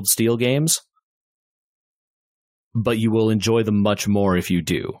those Cold Steel games. But you will enjoy them much more if you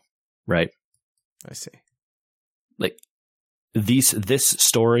do, right? I see. Like this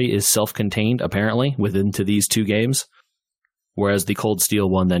story is self-contained apparently within these two games, whereas the Cold Steel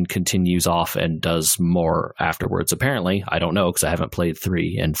one then continues off and does more afterwards. Apparently, I don't know because I haven't played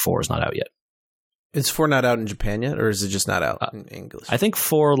 3 and 4 is not out yet. Is 4 not out in Japan yet, or is it just not out in English? I think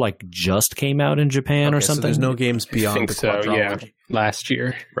 4 just came out in Japan or something. So there's no games beyond the quadrology. Yeah, last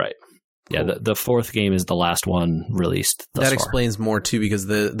year, right? Cool. Yeah, the 4th game is the last one released thus far. Explains more, too, because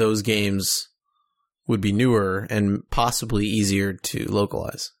those games would be newer and possibly easier to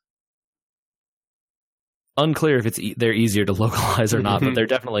localize. Unclear if they're easier to localize or not, but they're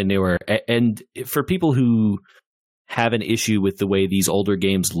definitely newer. And for people who have an issue with the way these older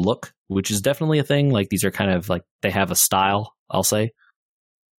games look, which is definitely a thing, these are kind of they have a style, I'll say.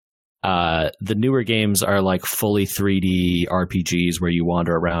 The newer games are fully 3D RPGs where you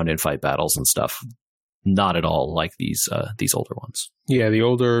wander around and fight battles and stuff. Not at all like these older ones. Yeah, the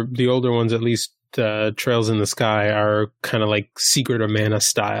older ones, at least Trails in the Sky, are kind of like Secret of Mana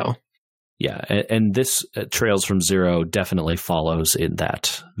style. Yeah, and this Trails from Zero definitely follows in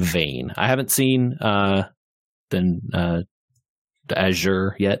that vein. I haven't seen the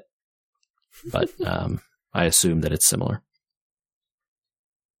Azure yet. but I assume that it's similar.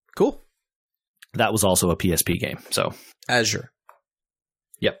 Cool. That was also a PSP game. So Azure.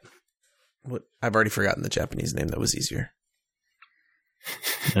 Yep. What? I've already forgotten the Japanese name. That was easier.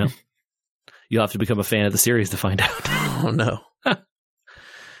 Yeah. You'll have to become a fan of the series to find out. Oh, no.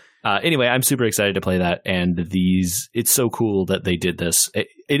 Anyway, I'm super excited to play that. And it's so cool that they did this.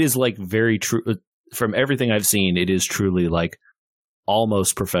 It is like very true. From everything I've seen, it is truly like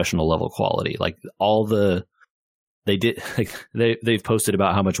almost professional level quality. Like they've posted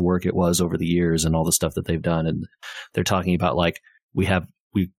about how much work it was over the years and all the stuff that they've done. And they're talking about like,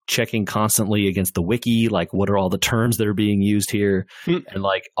 we're checking constantly against the wiki, like what are all the terms that are being used here? And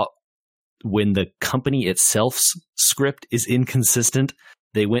like when the company itself's script is inconsistent,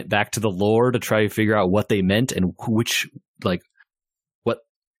 they went back to the lore to try to figure out what they meant and what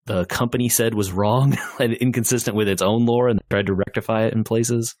the company said was wrong and inconsistent with its own lore, and they tried to rectify it in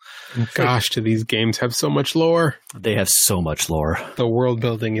places. Gosh, do these games have so much lore? They have so much lore. The world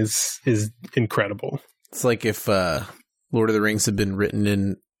building is incredible. It's like if Lord of the Rings had been written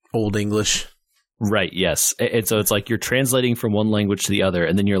in Old English. Right, yes. And so it's like you're translating from one language to the other,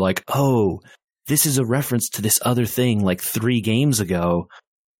 and then you're like, oh, this is a reference to this other thing like 3 games ago.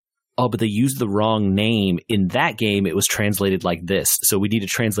 Oh, but they used the wrong name. In that game, it was translated like this. So we need to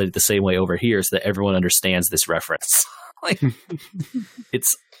translate it the same way over here so that everyone understands this reference. Like,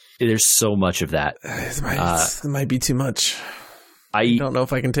 there's so much of that. It might be too much. I don't know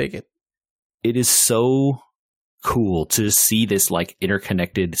if I can take it. It is so cool to see this like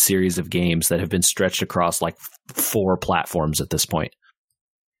interconnected series of games that have been stretched across like 4 platforms at this point.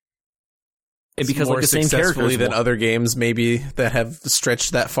 And because more like the same successfully characters than other games maybe that have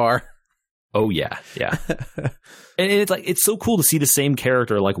stretched that far. Oh yeah. And it's so cool to see the same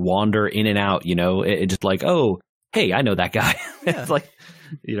character like wander in and out, you know, it just like, oh, hey, I know that guy. Yeah. It's like,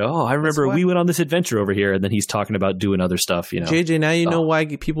 you know, oh, I remember we went on this adventure over here, and then he's talking about doing other stuff, you know. JJ, now you know why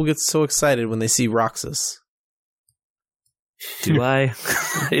people get so excited when they see Roxas. Do I?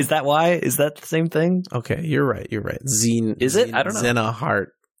 Is that why? Is that the same thing? Okay, you're right. Is it? I don't know. Xenahart.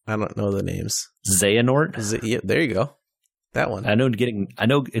 I don't know the names. Xehanort? Yeah, there you go. That one. I know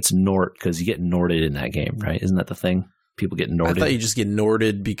it's Nort because you get Norted in that game, right? Isn't that the thing? People get Norted. I thought you just get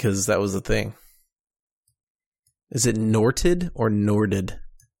Norted because that was the thing. Is it Norted or Norded?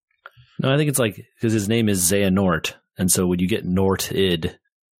 No, I think it's like because his name is Xehanort, and so when you get Norted,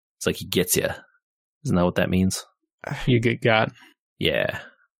 it's like he gets you. Isn't that what that means? You get got. Yeah.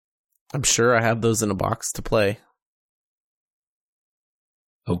 I'm sure I have those in a box to play.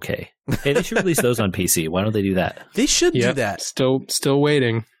 Okay. Hey, they should release those on PC. Why don't they do that? They should do that. Still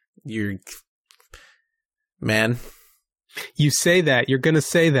waiting. Man. You say that. You're going to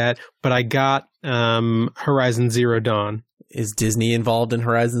say that, but I got Horizon Zero Dawn. Is Disney involved in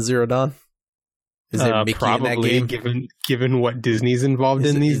Horizon Zero Dawn? Is there Mickey probably in that game? Given what Disney's involved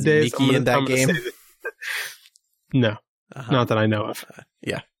in these days. Mickey in that game? No. Not that I know of.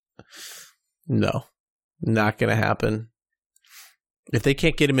 Yeah. No. Not going to happen. If they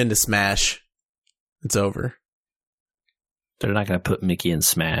can't get him into Smash, it's over. They're not going to put Mickey in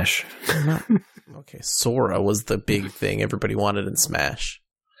Smash. Okay, Sora was the big thing everybody wanted in Smash.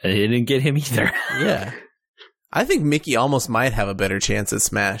 And they didn't get him either. Yeah. I think Mickey almost might have a better chance at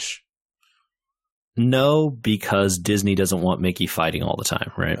Smash. No, because Disney doesn't want Mickey fighting all the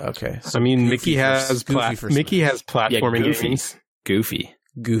time, right? Okay. So I mean, Mickey has platforming games.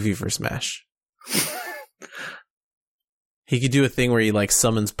 Goofy for Smash. He could do a thing where he like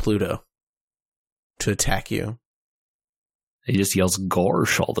summons Pluto to attack you. He just yells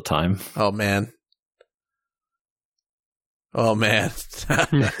Gorsh all the time. Oh man. I'm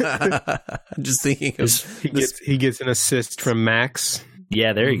just thinking of he gets an assist from Max.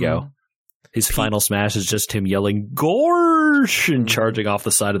 Yeah, there you go. His final smash is just him yelling Gorsh and charging off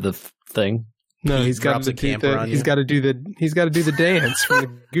the side of the thing. No, he's got to do the dance from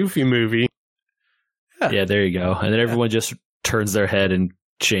the Goofy movie. Yeah, there you go. And then everyone just turns their head in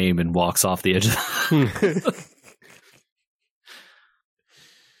shame and walks off the edge of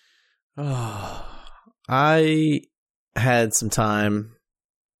the I had some time.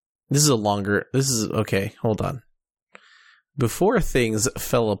 Okay, hold on. Before things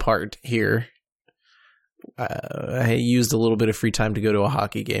fell apart here, I used a little bit of free time to go to a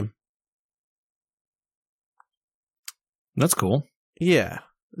hockey game. That's cool. Yeah.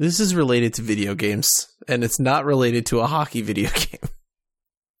 This is related to video games, and it's not related to a hockey video game.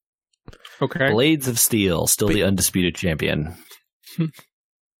 Okay. Blades of Steel, the undisputed champion.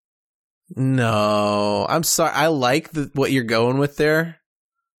 No, I'm sorry. I like what you're going with there.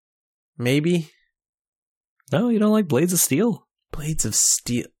 Maybe. No, you don't like Blades of Steel? Blades of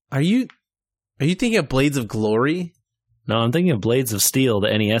Steel. Are you Are you thinking of Blades of Glory? No, I'm thinking of Blades of Steel,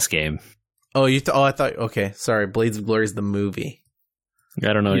 the NES game. Oh, I thought. Okay, sorry. Blades of Glory is the movie.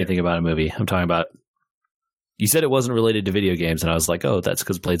 I don't know anything about a movie. I'm talking about. You said it wasn't related to video games, and I was like, oh, that's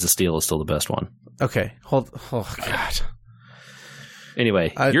because Blades of Steel is still the best one. Okay, oh God.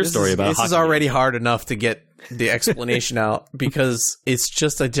 Anyway, your story about this hockey. Is already hard enough to get the explanation out because it's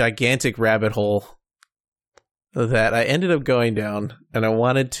just a gigantic rabbit hole that I ended up going down, and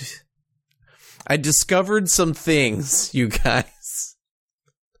I discovered some things, you guys,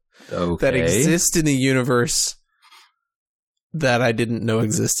 that exist in the universe that I didn't know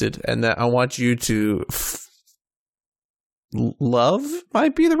existed, and that I want you to love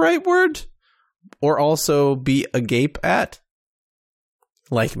might be the right word, or also be agape at,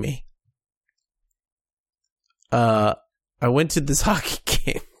 like me. I went to this hockey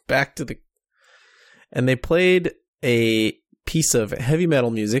game, and they played a piece of heavy metal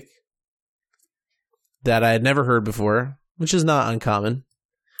music that I had never heard before, which is not uncommon.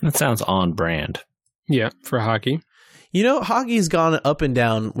 That sounds on brand. Yeah, for hockey. You know, hockey's gone up and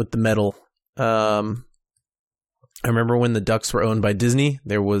down with the metal. I remember when the Ducks were owned by Disney,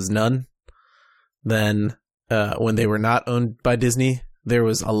 there was none. Then when they were not owned by Disney, there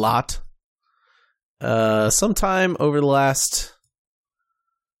was a lot. Sometime over the last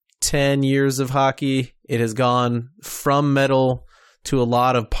 10 years of hockey, it has gone from metal to a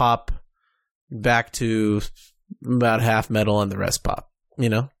lot of pop back to about half metal and the rest pop, you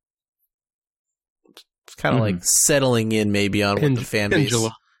know? It's kind of like settling in maybe on what the fan base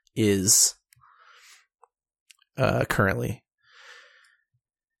is currently.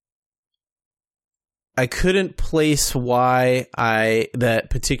 I couldn't place why that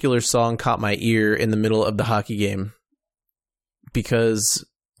particular song caught my ear in the middle of the hockey game, because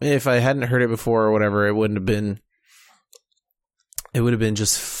if I hadn't heard it before or whatever, it would have been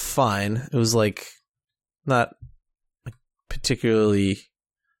just fine. It was like not a particularly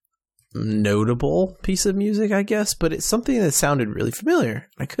notable piece of music, I guess, but it's something that sounded really familiar.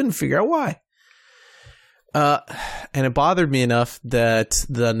 I couldn't figure out why. And it bothered me enough that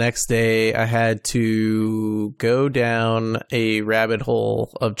the next day I had to go down a rabbit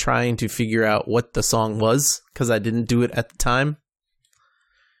hole of trying to figure out what the song was, because I didn't do it at the time,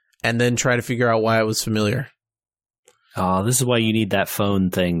 and then try to figure out why it was familiar. Oh, this is why you need that phone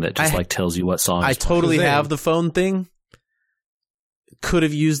thing that just tells you what song. I totally have the phone thing. Could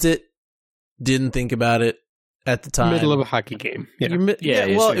have used it. Didn't think about it at the time. Middle of a hockey game. Yeah.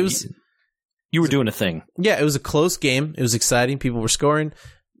 Well, it was. You were doing a thing. Yeah, it was a close game. It was exciting. People were scoring.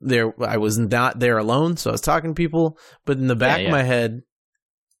 I was not there alone, so I was talking to people. But in the back of my head,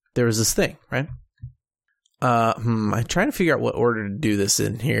 there was this thing, right? I'm trying to figure out what order to do this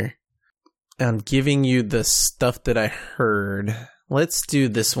in here. I'm giving you the stuff that I heard. Let's do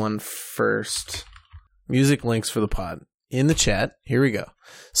this one first. Music links for the pod in the chat. Here we go.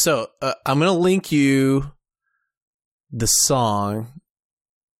 So I'm going to link you the song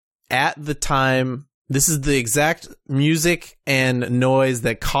at the time. This is the exact music and noise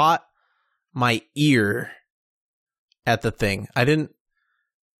that caught my ear at the thing. I didn't...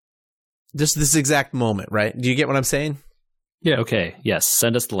 Just this exact moment, right? Do you get what I'm saying? Yeah. Okay. Yes.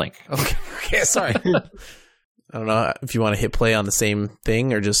 Send us the link. Okay. Sorry. I don't know if you want to hit play on the same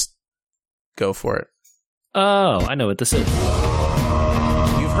thing or just go for it. Oh, I know what this is. You've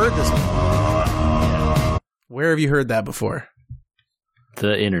heard this before. Yeah. Where have you heard that before?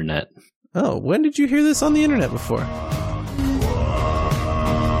 The internet. Oh, when did you hear this on the internet before?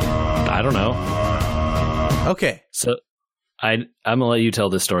 I don't know. Okay. So I'm going to let you tell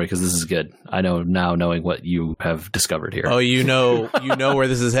this story because this is good. I know now, knowing what you have discovered here. Oh, you know where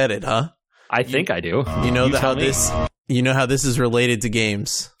this is headed, huh? I think I do. You know how this is related to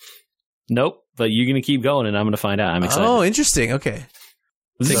games. Nope, but you're going to keep going and I'm going to find out. I'm excited. Oh, interesting. Okay.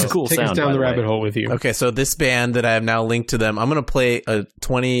 This is a cool take sound. Take us down the rabbit hole with you. Okay, so this band that I have now linked to them, I'm going to play a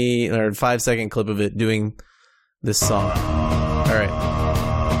 20 or 5-second clip of it doing this song. All right.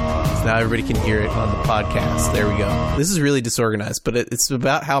 So now everybody can hear it on the podcast. There we go. This is really disorganized, but it's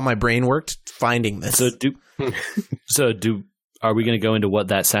about how my brain worked finding this. Are we going to go into what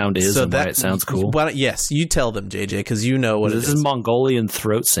that sound is and why it sounds cool? Yes, you tell them, JJ, because you know what it is. This is Mongolian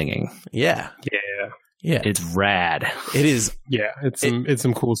throat singing. Yeah. Yeah. It's rad. It is. Yeah, it's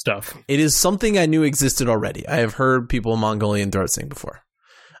some cool stuff. It is something I knew existed already. I have heard people Mongolian throat sing before.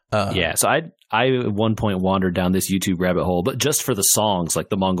 So I at one point wandered down this YouTube rabbit hole, but just for the songs, like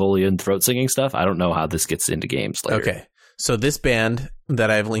the Mongolian throat singing stuff. I don't know how this gets into games later. Okay. So this band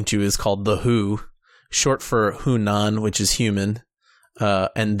that I've linked you is called The Who, short for Hunan, which is human.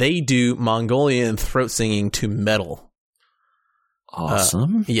 And they do Mongolian throat singing to metal.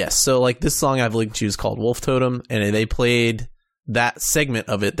 Awesome. Yes. So like this song I've linked to is called Wolf Totem, and they played that segment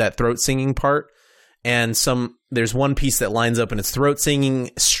of it, that throat singing part, and there's one piece that lines up and it's throat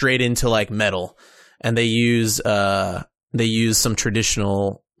singing straight into like metal, and they use some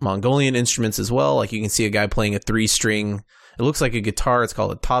traditional Mongolian instruments as well. Like you can see a guy playing a 3-string. It looks like a guitar. It's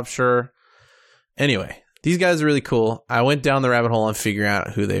called a topshur. Anyway, these guys are really cool. I went down the rabbit hole on figuring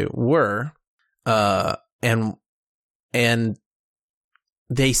out who they were, and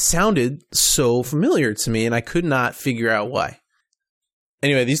they sounded so familiar to me, and I could not figure out why.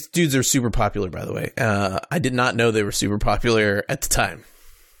 Anyway, these dudes are super popular, by the way. I did not know they were super popular at the time.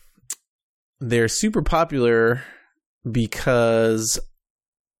 They're super popular because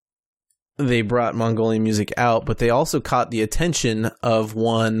they brought Mongolian music out, but they also caught the attention of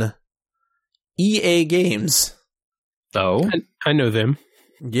one EA Games. Oh, I know them.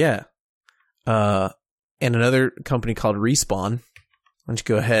 Yeah. And another company called Respawn. Why don't you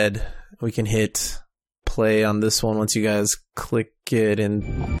go ahead? We can hit play on this one once you guys click it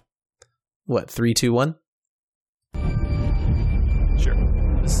in. What, 3, 2, 1? Sure.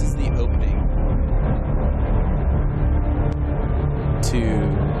 This is the opening to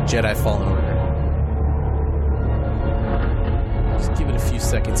Jedi Fallen Order. Just give it a few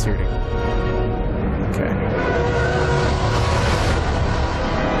seconds here to... Okay.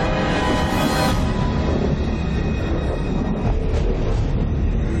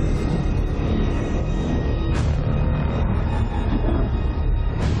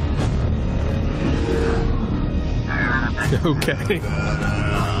 Okay.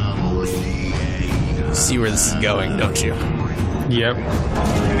 See where this is going, don't you? Yep.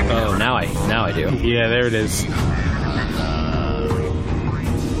 Oh, now I do. Yeah, there it is.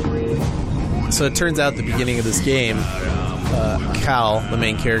 So it turns out at the beginning of this game, Cal, the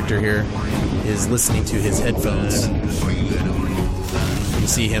main character here, is listening to his headphones. You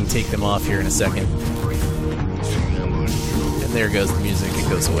see him take them off here in a second. And there goes the music. It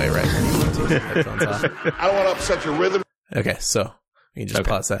goes away right when he takes the headphones off. I don't want to upset your rhythm. Okay, so you can just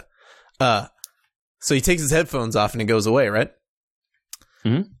pause that. So he takes his headphones off and it goes away, right?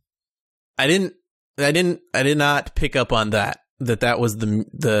 Mm-hmm. I did not pick up on that was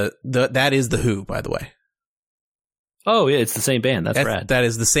that is the Who, by the way. Oh, yeah, it's the same band. That's rad. That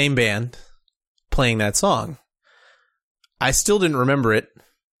is the same band playing that song. I still didn't remember it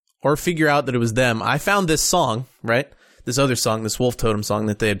or figure out that it was them. I found this song, right? This other song, this Wolf Totem song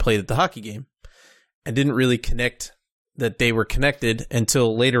that they had played at the hockey game. I didn't really connect that they were connected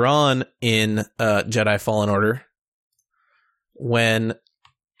until later on in Jedi Fallen Order, when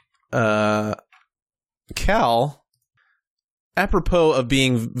Cal, apropos of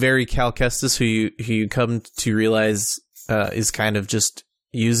being very Cal Kestis, who you come to realize is kind of just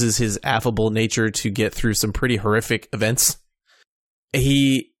uses his affable nature to get through some pretty horrific events.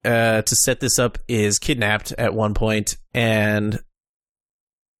 He, to set this up, is kidnapped at one point and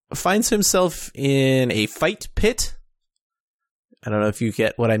finds himself in a fight pit. I don't know if you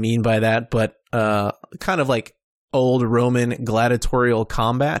get what I mean by that, but kind of like old Roman gladiatorial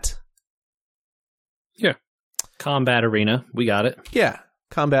combat. Yeah. Combat arena. We got it. Yeah,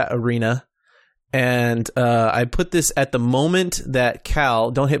 combat arena. And I put this at the moment that Cal...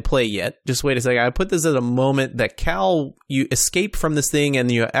 Don't hit play yet. Just wait a second. I put this at a moment that Cal... You escape from this thing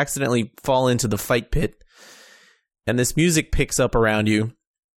and you accidentally fall into the fight pit. And this music picks up around you.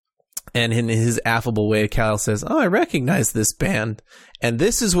 And in his affable way, Cal says, "Oh, I recognize this band." And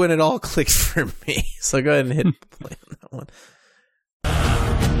this is when it all clicked for me. So go ahead and hit play on that one.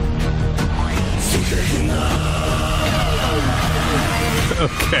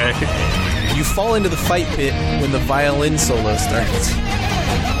 Okay. You fall into the fight pit when the violin solo starts.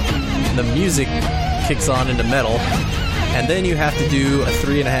 The music kicks on into metal. And then you have to do a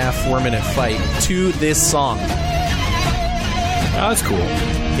 3.5-4 minute fight to this song. Oh, that's cool.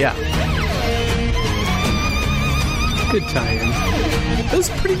 Yeah. Good tie-in. That was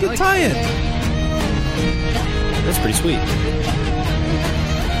a pretty good tie-in. That's pretty sweet.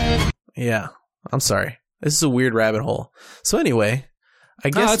 Yeah. I'm sorry. This is a weird rabbit hole. So anyway, I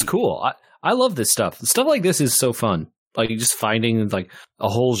guess... No, that's cool. I love this stuff. Stuff like this is so fun. Like just finding like a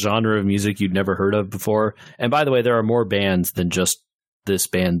whole genre of music you'd never heard of before. And by the way, there are more bands than just this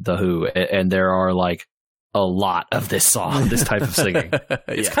band, The Who. And there are like a lot of this song, this type of singing.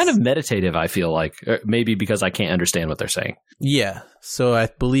 It's kind of meditative, I feel like. Maybe because I can't understand what they're saying. Yeah. So I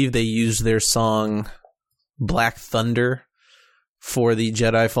believe they used their song Black Thunder for the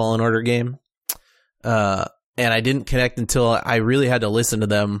Jedi Fallen Order game. And I didn't connect until I really had to listen to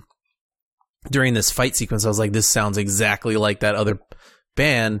them during this fight sequence. I was like, this sounds exactly like that other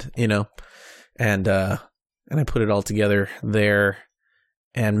band, you know? And and I put it all together there.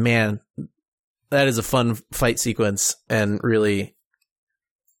 And man, that is a fun fight sequence, and really,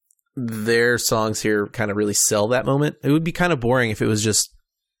 their songs here kind of really sell that moment. It would be kind of boring if it was just,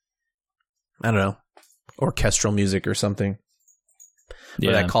 I don't know, orchestral music or something.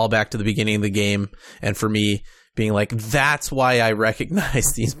 Yeah. Or that callback to the beginning of the game, and for me being like, that's why I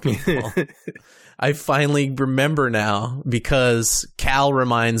recognize these people. I finally remember now because Cal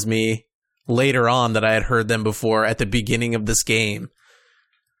reminds me later on that I had heard them before at the beginning of this game.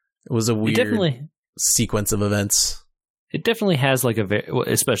 It was a weird sequence of events. It definitely has like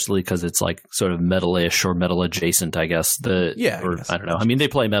especially because it's like sort of metal-ish or metal adjacent, I guess. I don't know. I mean, they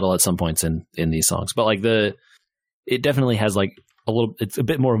play metal at some points in these songs, but like it definitely has like it's a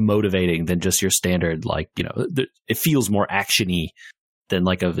bit more motivating than just your standard, like, you know, it feels more actiony than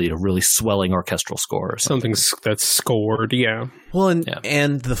like a really swelling orchestral score or something that's scored. Yeah. Well,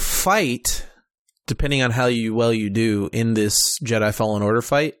 and the fight, depending on how well you do in this Jedi Fallen Order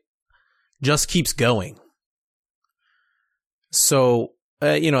fight, just keeps going. So,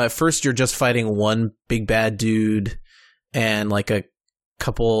 at first you're just fighting one big bad dude and like a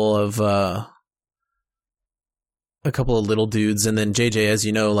couple of little dudes, and then JJ, as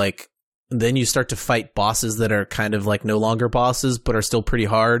you know, like then you start to fight bosses that are kind of like no longer bosses but are still pretty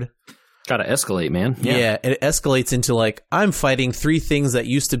hard. Gotta escalate, man. Yeah, it escalates into like, I'm fighting 3 things that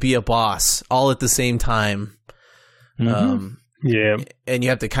used to be a boss all at the same time. Mm-hmm. Yeah. And you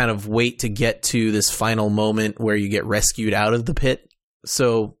have to kind of wait to get to this final moment where you get rescued out of the pit.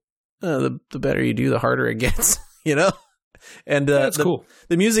 So the better you do, the harder it gets, you know? And that's cool.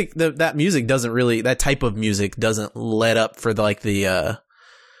 The music, that music doesn't really, that type of music doesn't let up for the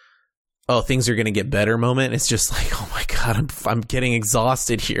things are going to get better moment. It's just like, oh my God, I'm getting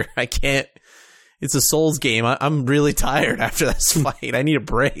exhausted here. I can't, it's a Souls game. I'm really tired after this fight. I need a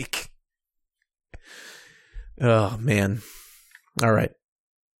break. Oh man. All right.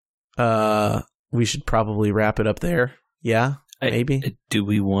 We should probably wrap it up there. Yeah, maybe. Do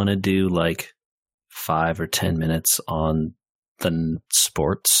we want to do like 5 or 10 minutes on the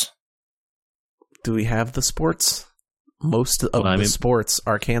sports? Do we have the sports? Most of the sports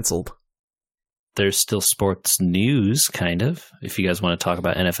are canceled. There's still sports news, kind of. If you guys want to talk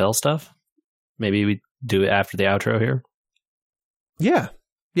about NFL stuff, maybe we do it after the outro here. Yeah.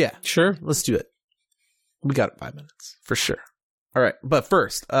 Sure. Let's do it. We got 5 minutes for sure. All right, but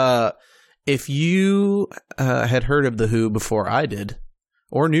first, if you had heard of The Who before I did,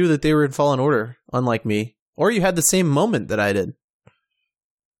 or knew that they were in Fallen Order, unlike me, or you had the same moment that I did,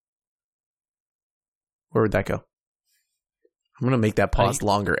 where would that go? I'm going to make that pause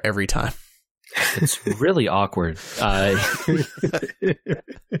longer every time. It's really awkward. You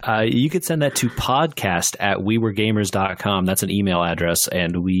could send that to podcast@weweregamers.com. That's an email address,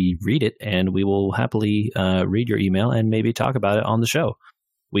 and we read it, and we will happily read your email and maybe talk about it on the show.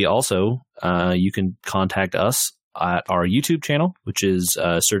 We also, you can contact us at our YouTube channel, which is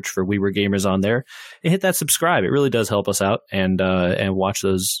search for We Were Gamers on there, and hit that subscribe. It really does help us out, and watch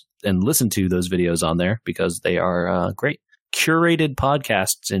those and listen to those videos on there because they are great. Curated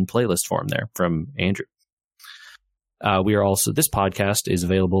podcasts in playlist form there from Andrew. We are also, this podcast is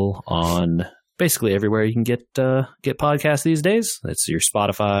available on basically everywhere you can get podcasts these days. That's your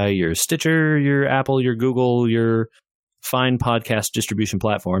Spotify, your Stitcher, your Apple, your Google, your fine podcast distribution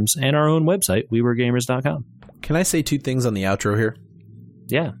platforms, and our own website, weweregamers.com. Can I say 2 things on the outro here?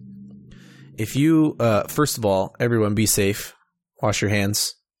 Yeah. If you, first of all, everyone be safe. Wash your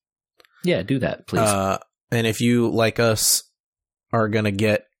hands. Yeah, do that, please. And if you, like us, are going to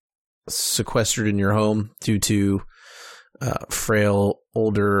get sequestered in your home due to frail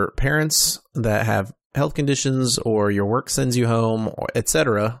older parents that have health conditions, or your work sends you home, or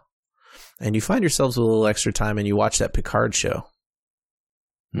etc., and you find yourselves with a little extra time and you watch that Picard show,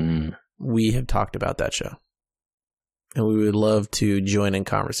 we have talked about that show. And we would love to join in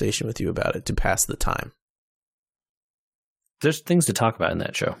conversation with you about it to pass the time. There's things to talk about in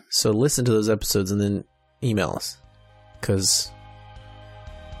that show. So listen to those episodes and then email us. Because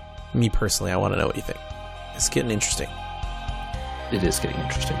me personally, I want to know what you think. It's getting interesting. It is getting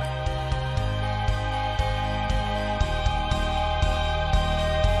interesting.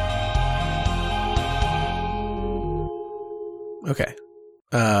 Okay.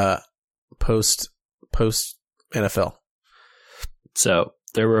 Post NFL. So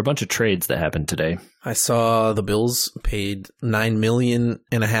there were a bunch of trades that happened today. I saw the Bills paid $9.5 million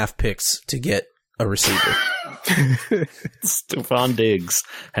picks to get a receiver. Stephon Diggs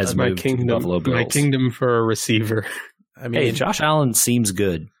has moved to Buffalo Bills. My kingdom for a receiver. I mean, hey, Josh Allen seems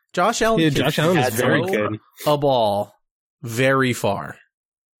good. Josh Allen is very good. A ball very far.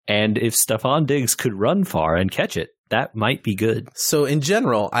 And if Stephon Diggs could run far and catch it, that might be good. So in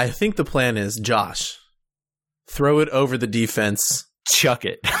general, I think the plan is Josh, throw it over the defense. Chuck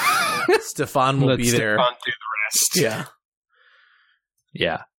it. Stephon will be there. Stephon do the rest. Yeah.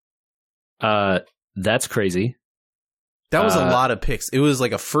 Yeah. That's crazy. That was a lot of picks. It was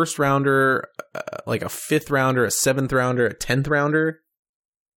like a first rounder, like a fifth rounder, a seventh rounder, a 10th rounder.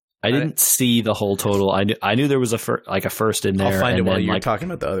 I didn't see the whole total. I knew there was a first in there. I'll find it while you're like, talking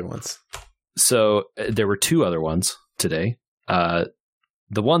about the other ones. So there were two other ones today. The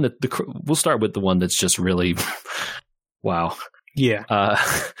one that we'll start with the one that's just really wow. Yeah.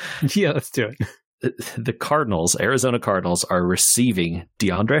 Yeah, let's do it. The Cardinals, Arizona Cardinals, are receiving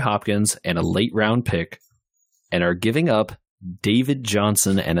DeAndre Hopkins and a late round pick, and are giving up David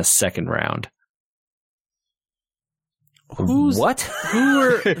Johnson and a second round. Who's the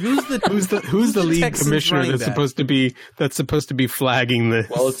league Texans commissioner running that's back? supposed to be flagging this?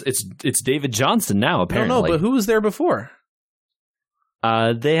 Well, it's David Johnson now, apparently. No, but who was there before?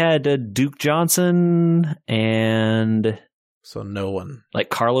 They had Duke Johnson and So no one. like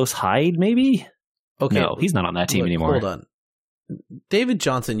Carlos Hyde, maybe? Okay, No, he's not on that team look, anymore. Hold on. David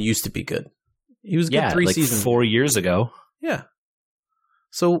Johnson used to be good. He was good Yeah, 3 like seasons. 4 years ago. Yeah.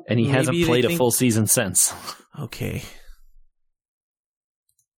 So And he hasn't maybe they played a think- full season since. Okay.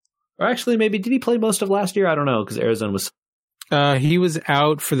 Or actually, maybe did he play most of last year? I don't know, because Arizona was. He was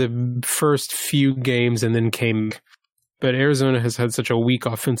out for the first few games and then came. But Arizona has had such a weak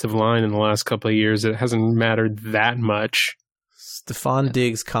offensive line in the last couple of years, it hasn't mattered that much. Stephon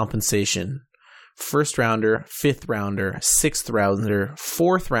Diggs compensation. First rounder, fifth rounder, sixth rounder,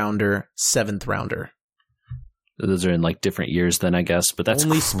 fourth rounder, seventh rounder. Those are in like different years, then I guess. But that's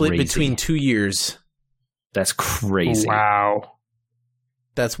only crazy. split between 2 years. That's crazy. Wow.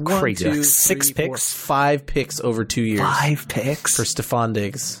 That's one, Crazy. two, Like 6 three, four, picks? 5 picks over 2 years 5 picks for Stephon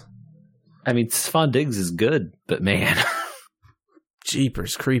Diggs. I mean, Stephon Diggs is good, but man.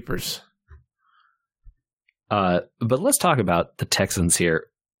 Jeepers creepers. But let's talk about the Texans here.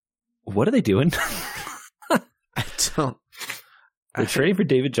 What are they doing? I don't. They're trading for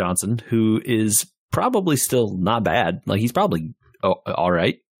David Johnson, who is probably still not bad. Like, he's probably all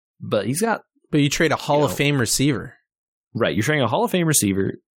right, but he's got. But you trade a Hall of Fame receiver. Right. You're trading a Hall of Fame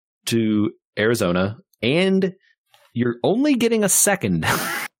receiver to Arizona, and you're only getting a second.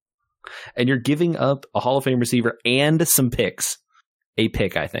 And you're giving up a Hall of Fame receiver and some picks. A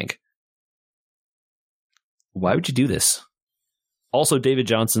pick, I think. Why would you do this? Also, David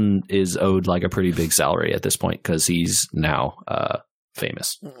Johnson is owed like a pretty big salary at this point because he's now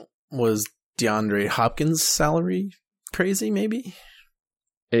famous. Was DeAndre Hopkins' salary crazy, maybe?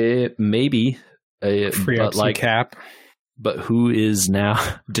 Maybe. Free but up some cap. But who is now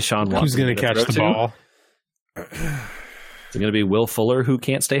Deshaun Watson? Who's going to catch the ball? Is it going to be Will Fuller who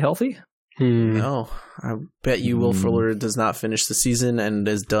can't stay healthy? No. I bet you Will Fuller does not finish the season and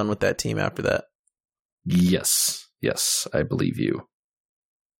is done with that team after that. Yes. Yes, I believe you.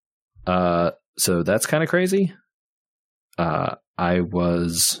 So that's kind of crazy. I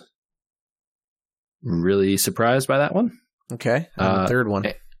was really surprised by that one. Okay. And the third one.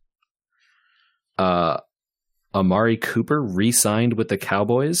 Amari Cooper re-signed with the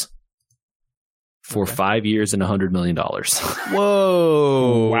Cowboys for 5 years and $100 million.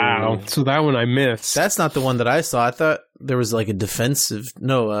 Whoa. Wow. So that one I missed. That's not the one that I saw. I thought there was like a defensive.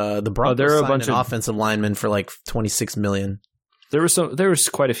 No, the Broncos there are a signed bunch an of offensive lineman for like $26 million. There was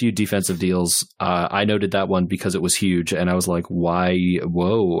quite a few defensive deals. I noted that one because it was huge, and I was like, "Why?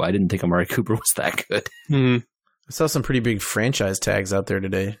 Whoa! I didn't think Amari Cooper was that good." I saw some pretty big franchise tags out there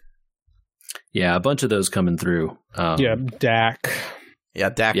today. Yeah, a bunch of those coming through. Dak. Yeah,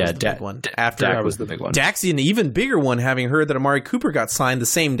 Dak was the big one. After Dak was the big one. Dak's an even bigger one, having heard that Amari Cooper got signed the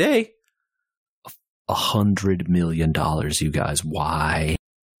same day. $100 million, you guys. Why?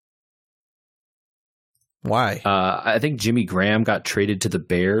 Why? I think Jimmy Graham got traded to the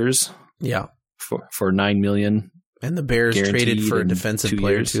Bears. Yeah, for $9 million, and the Bears traded for a defensive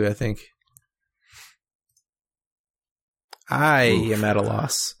player too. I think. I am at a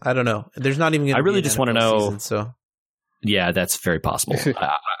loss. I don't know. There's not even. I really just want to know. Season, so. Yeah, that's very possible.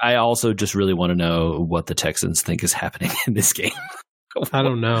 I also just really want to know what the Texans think is happening in this game. I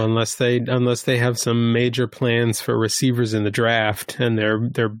don't know unless they have some major plans for receivers in the draft and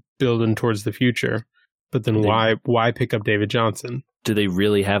they're building towards the future. But then why pick up David Johnson? Do they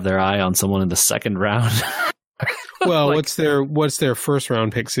really have their eye on someone in the second round? Well, what's their first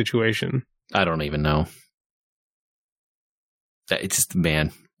round pick situation? I don't even know. It's just,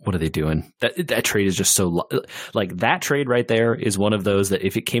 man, what are they doing? That trade is just so like that trade right there is one of those that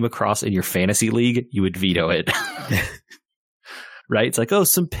if it came across in your fantasy league, you would veto it. right? It's like, oh,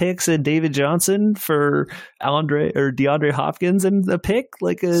 some picks and David Johnson for DeAndre Hopkins and a pick,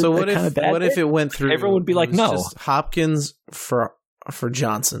 like a So what a if it went through? Everyone would be like, it was no. just Hopkins for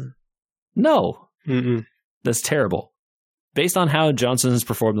Johnson. No, Mm-mm. that's terrible. Based on how Johnson has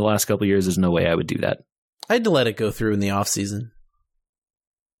performed the last couple of years, there's no way I would do that. I had to let it go through in the offseason.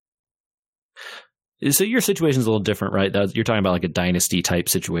 So your situation's a little different, right? You're talking about like a dynasty type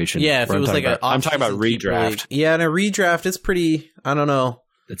situation. Yeah, if where it was like I'm talking about redraft. Yeah, in a redraft, it's pretty. I don't know.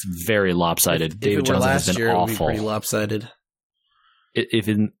 It's very lopsided. If David it were Johnson last has been year, awful. it would be pretty lopsided. If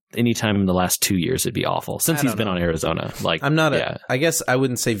in any time in the last 2 years, it'd be awful since I he's don't been know. on Arizona. Like I'm not. yeah. I guess I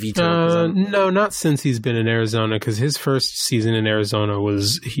wouldn't say veto. 'Cause I'm- No, not since he's been in Arizona. Because his first season in Arizona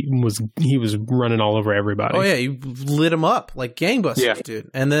he was running all over everybody. Oh yeah, you lit him up like gangbusters, Yeah. dude.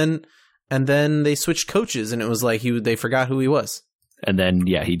 And then they switched coaches, and it was like they forgot who he was. And then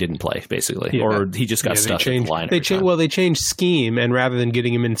he didn't play basically, Yeah. or he just got stuck in the line. They changed scheme, and rather than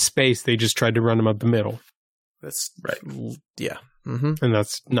getting him in space, they just tried to run him up the middle, That's right. Yeah. Mm-hmm. and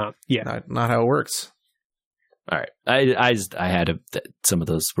that's not. Yeah, Not how it works. All right, I had some of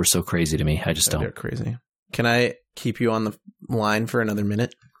those were so crazy to me. I just They're don't. crazy. Can I keep you on the line for another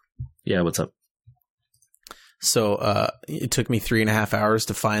minute? Yeah, what's up? So it took me 3.5 hours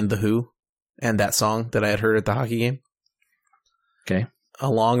to find The Who and that song that I had heard at the hockey game. Okay.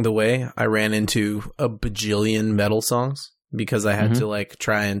 Along the way, I ran into a bajillion metal songs because I had to like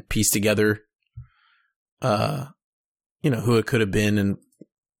try and piece together, who it could have been, and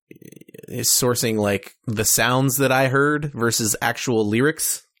sourcing like the sounds that I heard versus actual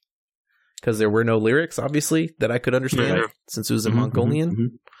lyrics, because there were no lyrics, obviously, that I could understand since it was in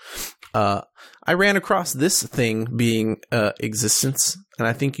Mongolian. I ran across this thing being existence, and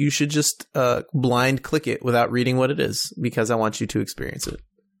I think you should just blind click it without reading what it is, because I want you to experience it.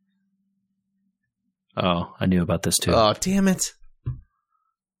 Oh, I knew about this too. Oh, damn it.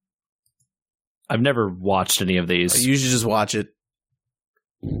 I've never watched any of these. You should just watch it.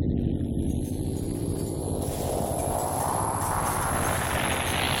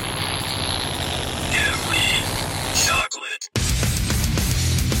 Chocolate.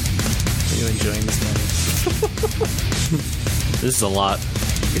 Are you enjoying this moment? This is a lot.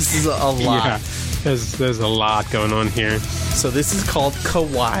 This is a lot. yeah. There's a lot going on here. So this is called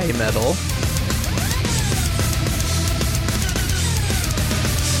kawaii metal.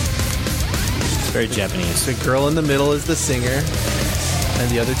 Very Japanese. The girl in the middle is the singer, and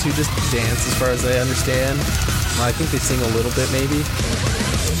the other two just dance, as far as I understand. Well, I think they sing a little bit, maybe.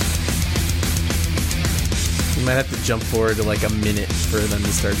 You might have to jump forward to like a minute for them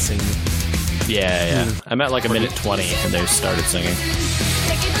to start singing. Yeah. I'm at like a minute 20 and they started singing.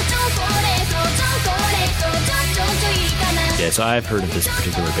 Yeah, so I've heard of this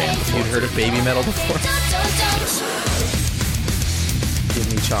particular band before. You'd heard of baby metal before?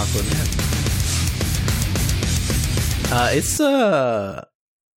 Give me chocolate, man.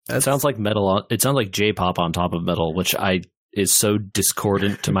 It sounds like metal. It sounds like J-pop on top of metal, which is so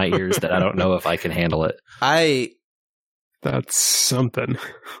discordant to my ears that I don't know if I can handle it. That's something.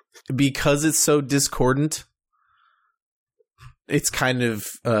 Because it's so discordant, it's kind of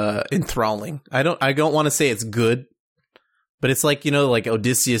enthralling. I don't want to say it's good, but it's like, like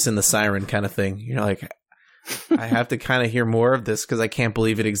Odysseus and the Siren kind of thing. You're like, I have to kind of hear more of this because I can't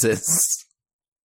believe it exists.